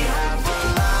only have a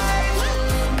life.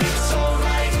 It's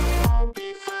alright, I'll be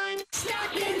fine.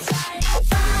 Stuck inside. La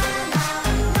la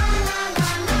la la la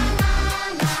la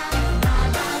la la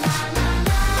la la la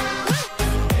la.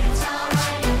 It's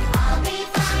alright, I'll be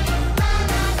fine. La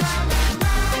la la la la la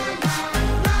la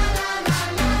la la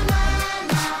la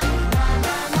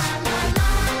la la.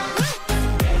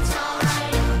 It's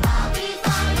alright, I'll be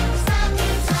fine. Stuck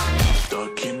inside.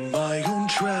 Stuck in my own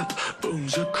trap,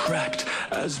 bones are cracked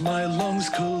as my lungs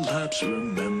collapse.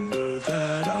 Remember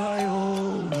that I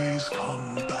always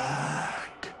come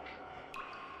back.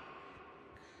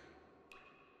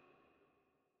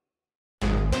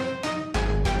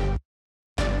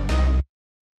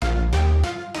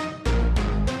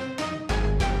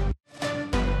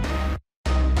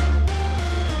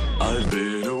 I've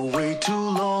been away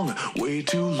way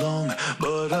too long,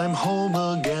 but I'm home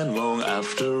again long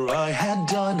after I had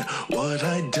done what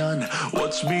I'd done.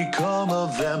 What's become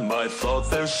of them? I thought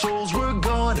their souls were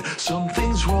gone.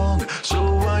 Something's wrong, so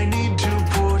I need to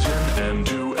put an end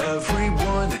to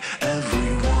everyone,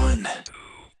 everyone. 2,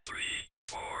 3,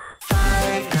 4.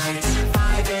 5 nights,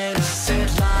 5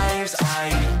 innocent lives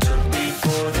I took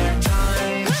before their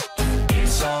time.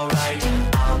 It's alright,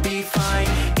 I'll be fine.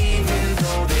 Even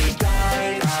though they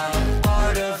died, a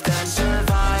part of them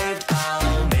survived.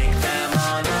 I'll make them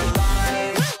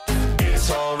unalive. It's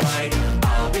alright,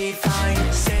 I'll be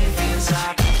fine. Safe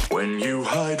inside. When you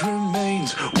hide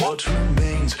remains, what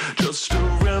remains? Just a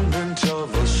remnant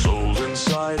of a soul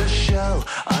inside a shell.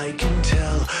 I can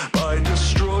tell by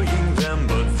destroying them,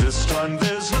 but this time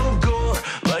there's no gore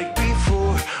like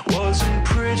before. Wasn't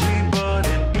pretty, but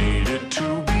it needed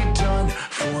to be done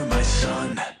for my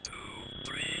son. 2,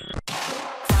 3.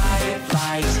 5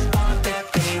 lives, thought that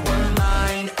they were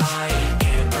mine. I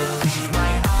can't believe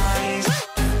my eyes.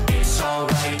 It's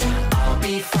alright, I'll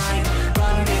be fine.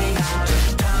 Running out of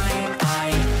time. I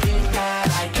think that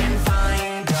I can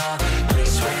find a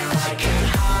place where I can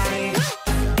hide.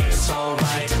 It's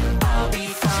alright, I'll be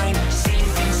fine.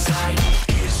 Safe inside.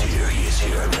 He is here,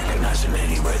 I recognize him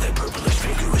anywhere. That purplish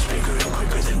figure was bigger and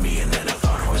quicker than me. And then I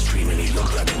thought I was dreaming, he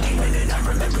looked like a demon. And I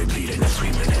remember bleeding and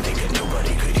screaming and thinking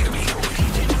nobody could hear me. Oh, what he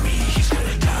did to me, he's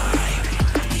gonna die.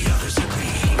 The others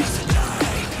agree, he needs to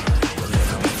die. We'll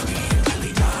never be free until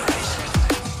he dies.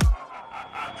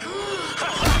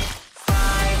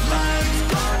 5 lives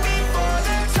gone before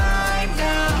their time.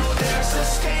 Now they're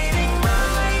sustaining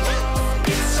mine.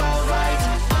 It's alright,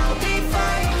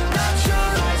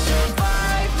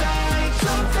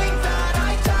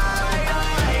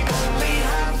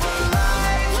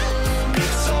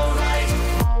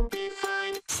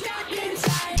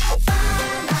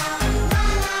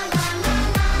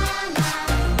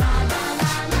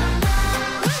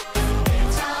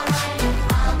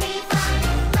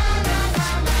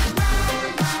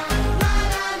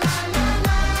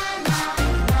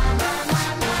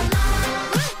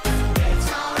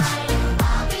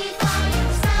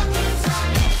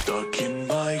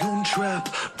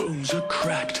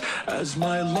 As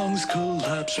my lungs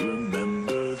collapse,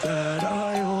 remember that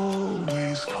I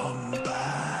always come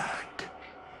back.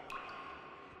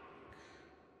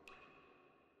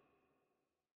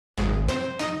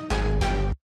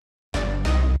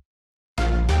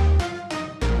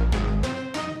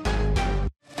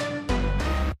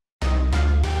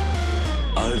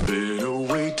 I've been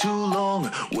away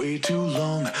way too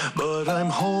long, but I'm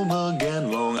home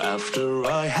again long after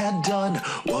I had done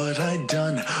what I'd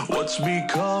done. What's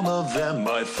become of them?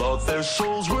 I thought their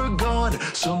souls were gone.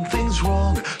 Something's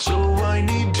wrong, so I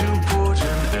need to put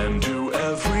an end to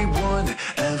everyone,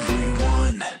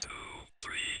 everyone. 2,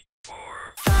 3, 4.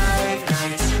 5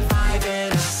 nights, 5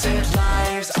 innocent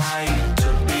lives I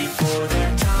took before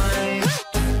their time.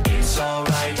 It's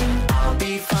alright, I'll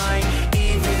be fine.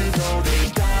 Even though they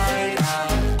died,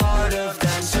 a part of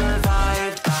them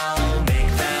survived. I'll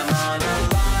make them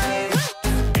unalive.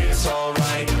 It's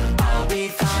alright, I'll be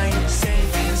fine.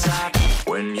 Safe inside.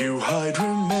 When you hide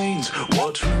remains,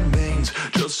 what remains?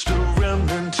 Just a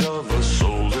remnant of a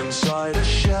soul inside a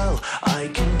shell. I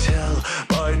can tell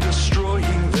by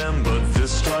destroying them, but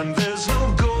this time there's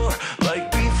no gore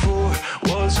like before.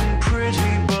 Wasn't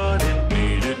pretty, but it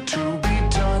needed to be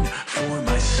done for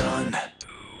my son. 2,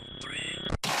 3.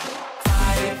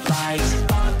 5 lives,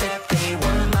 thought that they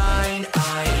were mine.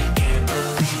 I can't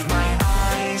believe my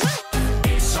eyes.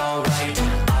 It's alright,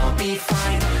 I'll be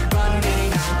fine.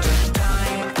 Running out of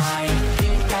time. I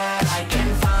think that I can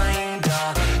find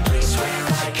a place where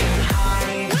I can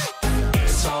hide.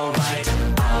 It's alright,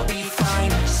 I'll be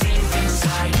fine. Safe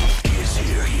inside. He is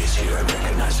here, I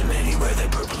recognize him anywhere.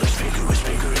 That purplish figure was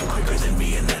bigger and quicker than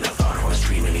me. And then I thought I was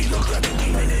dreaming, he looked like a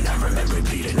demon. And I remember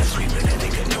bleeding and screaming and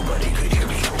thinking nobody could hear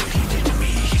me. Oh, what he did to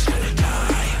me, he's gonna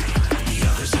die. The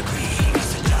others agree he needs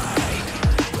to die.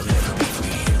 We'll never be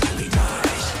free until he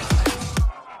dies.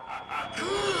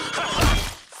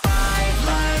 5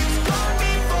 lives gone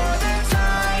before their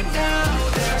time. Now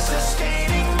they're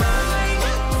sustaining mine.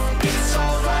 It's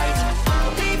alright,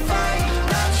 I'll be fine.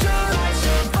 Not sure I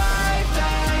survived.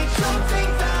 I don't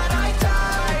think that I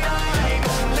died. I'm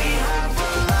only half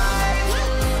alive.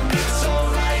 It's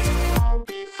alright, I'll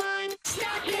be fine.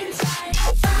 Stuck inside.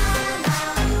 La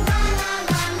la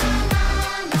la la la la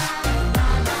la la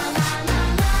la la la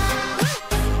la.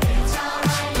 It's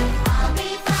alright, I'll be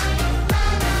fine. La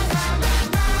la la la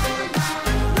la la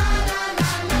la la la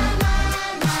la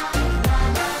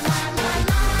la la la la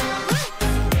la.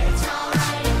 It's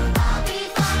alright, I'll be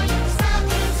fine. Stuck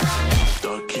inside.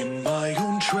 Stuck in my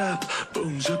own trap,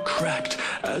 bones are cracked.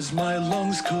 As my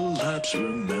lungs collapse,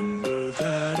 remember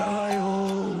that I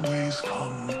always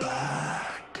come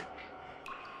back.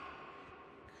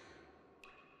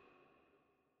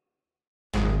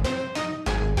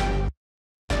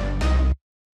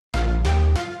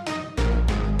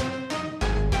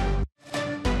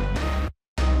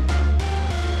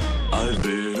 I've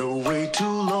been away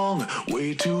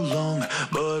way too long,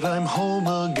 but I'm home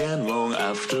again long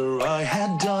after I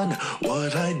had done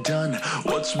what I'd done.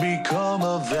 What's become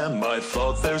of them? I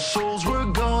thought their souls were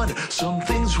gone.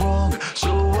 Something's wrong,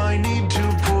 so I need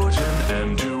to put an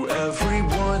end to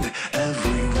everyone,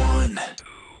 everyone. 2,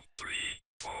 3,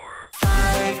 4.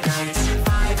 5 nights,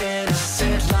 5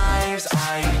 innocent lives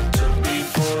I took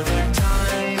before their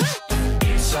time.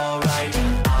 It's alright,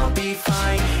 I'll be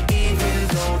fine. Even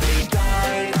though they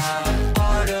died, a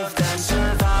part of them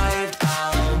survived.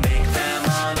 I'll make them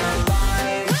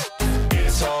unalive.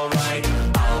 It's alright,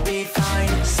 I'll be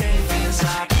fine. Safe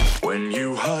inside. When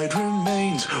you hide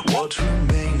remains, what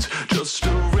remains? Just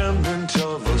a remnant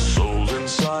of a soul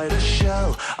inside a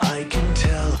shell. I can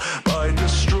tell by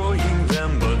destroying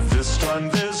them, but this time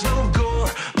there's no gore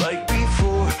like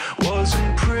before.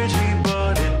 Wasn't pretty,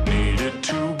 but it needed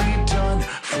to be done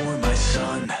for my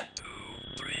son. 2,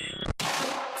 3.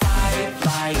 5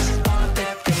 lives, thought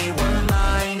that they were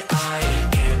mine. I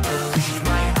can't believe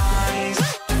my eyes.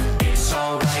 It's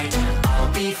alright,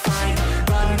 I'll be fine.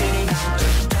 Running out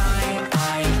of time.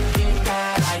 I think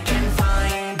that I can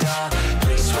find a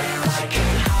place where I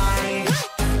can hide.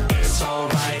 It's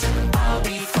alright, I'll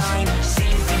be fine.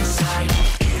 Safe inside.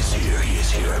 He is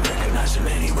here, I recognize him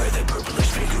anywhere. That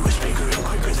purplish figure was bigger and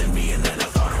quicker than me. And then I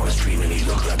thought I was dreaming, he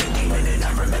looked like a demon. And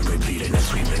I remember bleeding and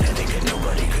screaming and thinking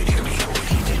nobody could hear me. Oh, what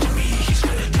he did to me, he's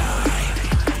gonna die.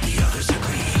 The others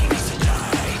agree he needs to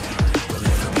die. We'll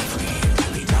never be free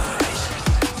until he dies.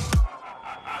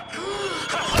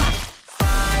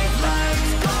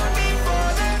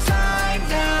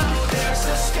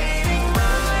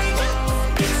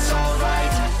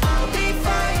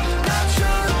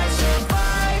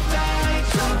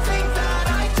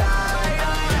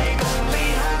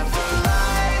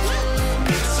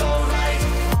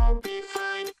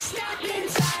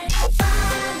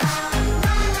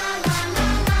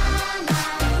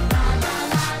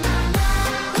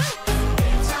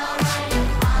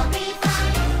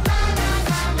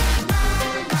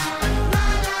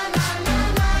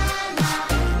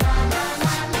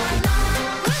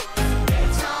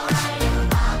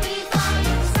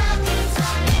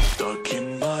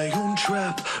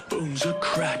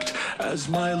 cracked as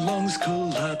my lungs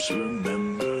collapse.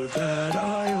 Remember that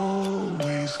I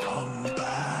always come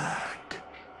back.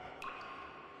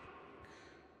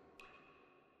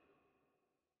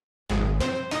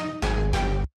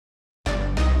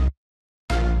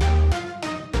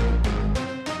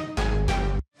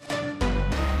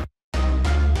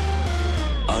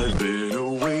 I've been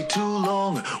away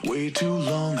way too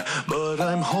long, but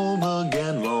I'm home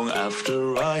again long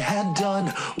after I had done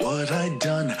what I'd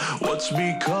done. What's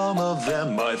become of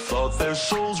them? I thought their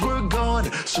souls were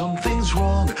gone. Something's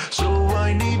wrong, so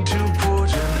I need to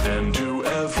put an end to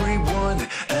everyone.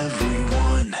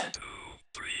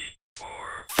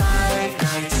 5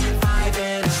 nights, 5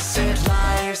 innocent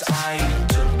lives I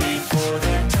took before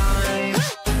their time.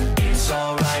 It's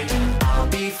alright, I'll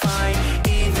be fine.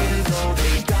 Even though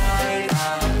they died,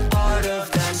 a part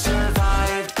of them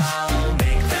survived. I'll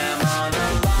make them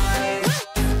unalive.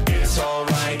 It's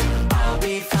alright, I'll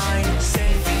be fine.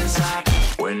 Safe inside.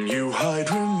 When you hide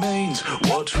remains,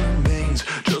 what remains?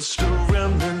 Just a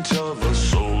remnant of a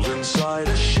soul inside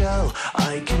a shell.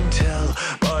 I can tell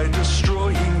by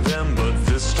destroying them, but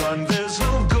this time there's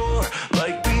no gore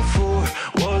like before.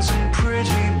 Wasn't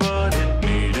pretty, but it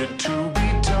needed to be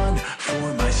done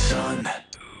for my son.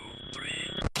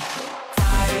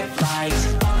 5 lives,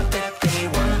 thought that they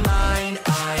were mine.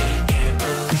 I can't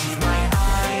believe my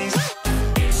eyes.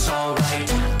 It's alright,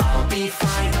 I'll be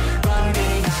fine.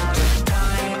 Running out of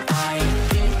time. I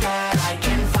think that I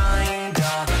can find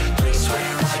a place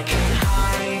where I can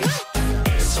hide.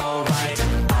 It's alright,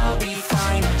 I'll be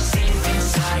fine. Safe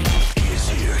inside. He is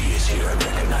here, I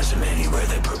recognize him anywhere.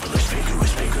 That purplish figure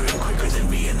was bigger and quicker than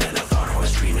me. And then I thought I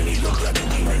was dreaming. He looked like a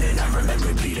demon, and I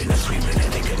remember bleeding and screaming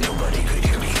and thinking nobody could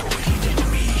hear me. Oh, what he did to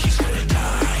me, he's gonna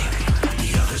die. The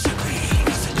others agree, he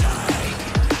needs to die.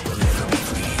 He'll never be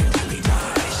free until he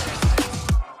dies.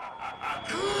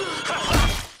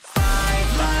 5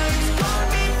 lives gone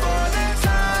before their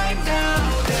time. Now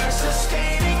they're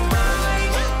sustaining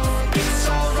mine. It's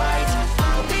alright,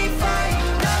 I'll be fine.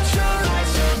 Not sure I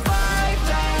survived.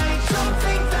 I don't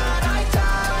think that I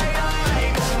died. I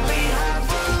only have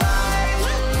a life.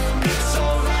 It's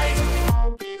alright,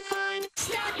 I'll be fine.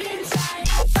 Stuck inside.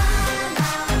 La la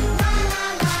la la la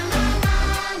la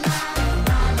la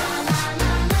la la la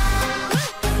la la.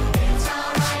 It's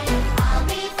alright, I'll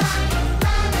be fine.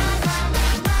 La la la la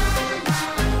la la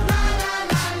la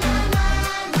la la la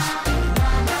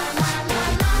la la la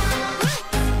la.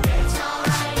 It's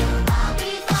alright, I'll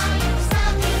be fine.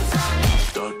 Stuck inside.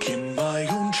 Stuck in my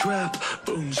own trap,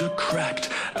 bones are cracked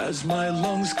as my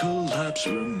lungs collapse.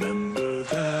 Remember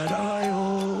that I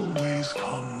always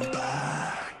come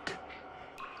back.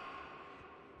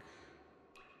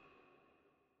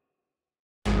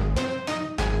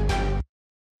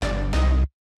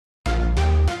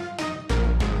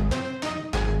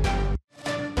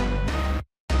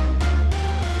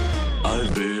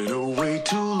 I've been away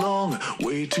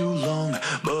way too long,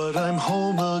 but I'm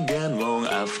home again long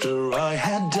after I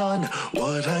had done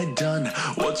what I'd done.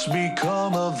 What's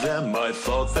become of them? I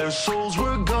thought their souls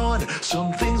were gone.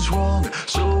 Something's wrong,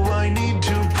 so I need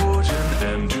to put an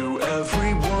end to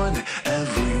everyone.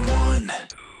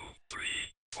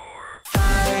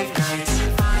 5 nights,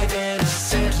 5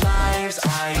 innocent lives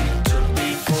I took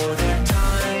before their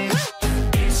time.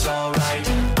 It's alright,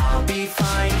 I'll be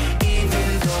fine. Even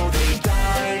though they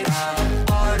died, a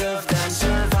part of them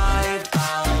survived.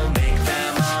 I'll make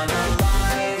them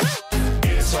unalive.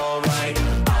 It's alright,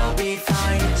 I'll be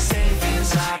fine. Safe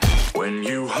inside. When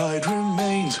you hide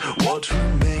remains, what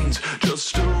remains?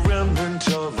 Just a remnant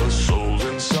of a soul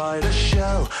inside a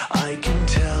shell. I can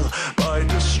tell by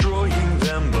destroying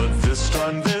them, but this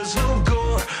time there's no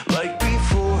gore like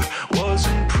before.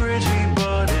 Wasn't pretty,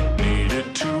 but it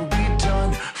needed to be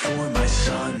done for my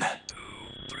son.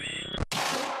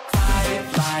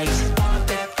 5 lives, thought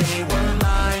that they were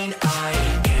mine. I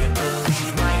can't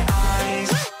believe my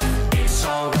eyes. It's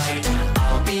alright,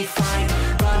 I'll be fine.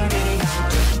 Running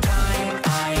out of time.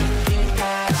 I think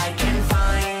that I can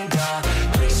find a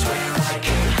place where I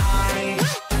can hide.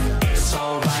 It's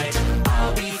alright,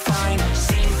 I'll be fine.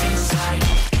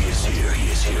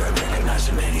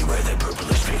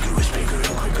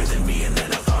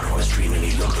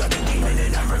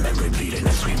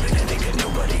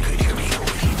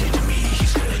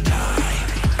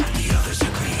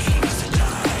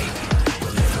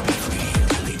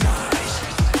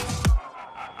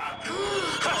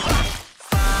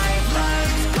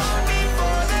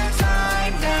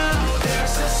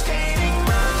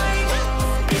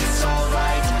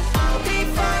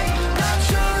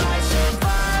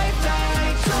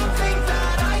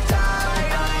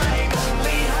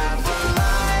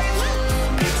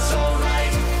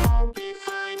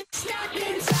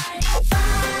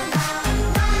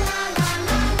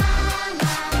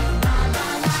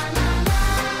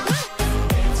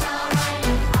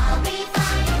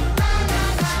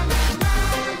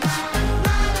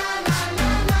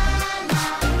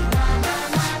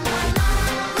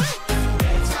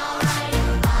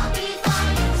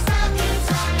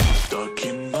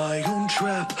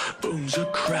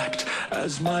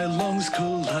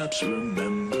 collapse,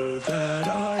 remember that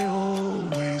I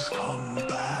always come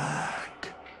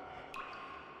back.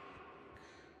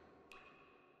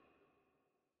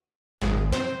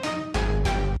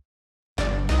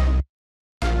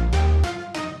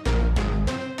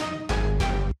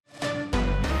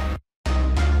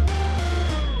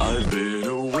 I've been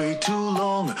away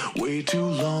way too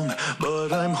long,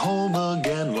 but I'm home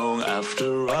again long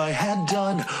after I had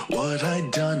done what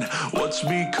I'd done. What's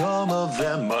become of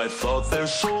them? I thought their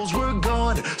souls were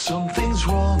gone. Something's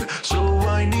wrong, so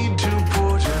I need to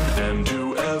put an end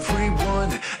to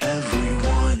everyone,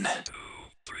 everyone. 2,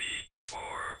 3, 4.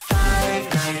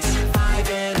 5 nights, 5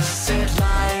 innocent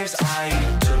lives I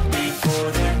took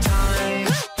before their time.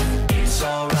 It's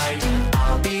alright,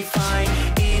 I'll be fine.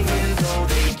 Even though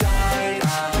they died,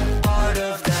 a part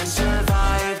of them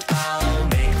survived. I'll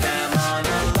make them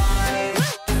unalive.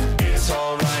 It's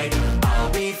alright,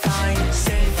 I'll be fine.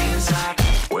 Safe inside.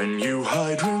 When you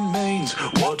hide remains,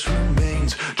 what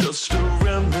remains? Just a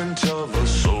remnant of a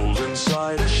soul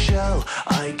inside a shell.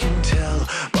 I can tell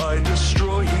by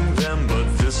destroying them, but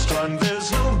this time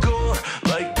there's no gore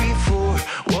like before.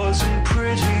 Wasn't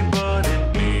pretty, but it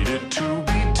needed to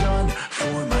be done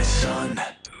for my son.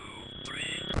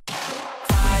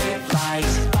 5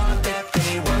 lives, thought that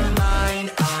they were mine.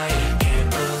 I can't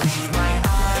believe my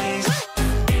eyes.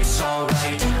 It's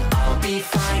alright, I'll be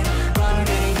fine.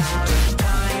 Running out of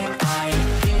time. I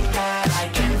think that I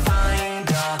can find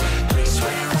a place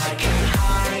where I can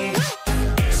hide.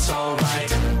 It's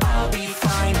alright, I'll be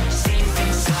fine. Safe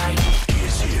inside. He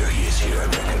is here, I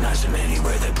recognize him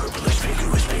anywhere. That purplish figure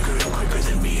was bigger and quicker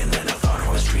than me. And then I thought I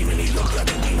was dreaming. He looked like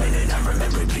a demon, and I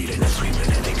remember bleeding and screaming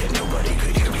and thinking nobody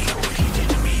could hear me. What he did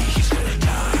to me, he's gonna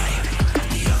die.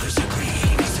 The others agree he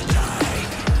needs to die.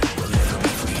 We'll never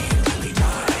be free until he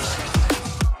dies.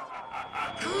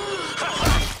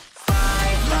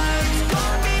 5 lives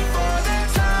gone before their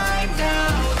time. Now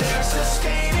they're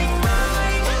sustaining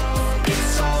mine.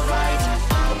 It's alright,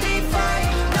 I'll be fine.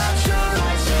 Not sure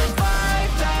I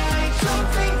survived. I don't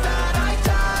think that I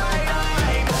died.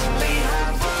 I only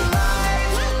have a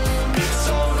life. It's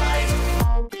alright,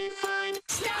 I'll be fine.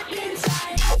 Stuck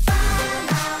inside. La la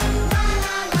la la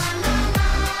la la la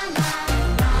la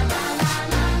la la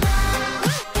la la.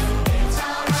 It's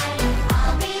alright,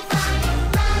 I'll be fine.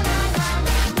 La la la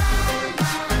la la la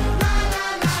la la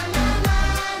la la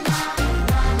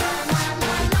la la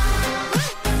la la.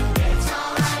 It's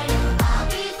alright, I'll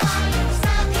be fine.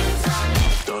 Stuck inside.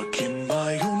 Stuck in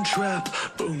my own trap,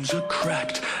 bones are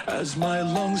cracked as my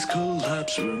lungs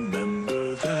collapse.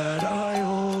 Remember that I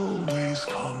always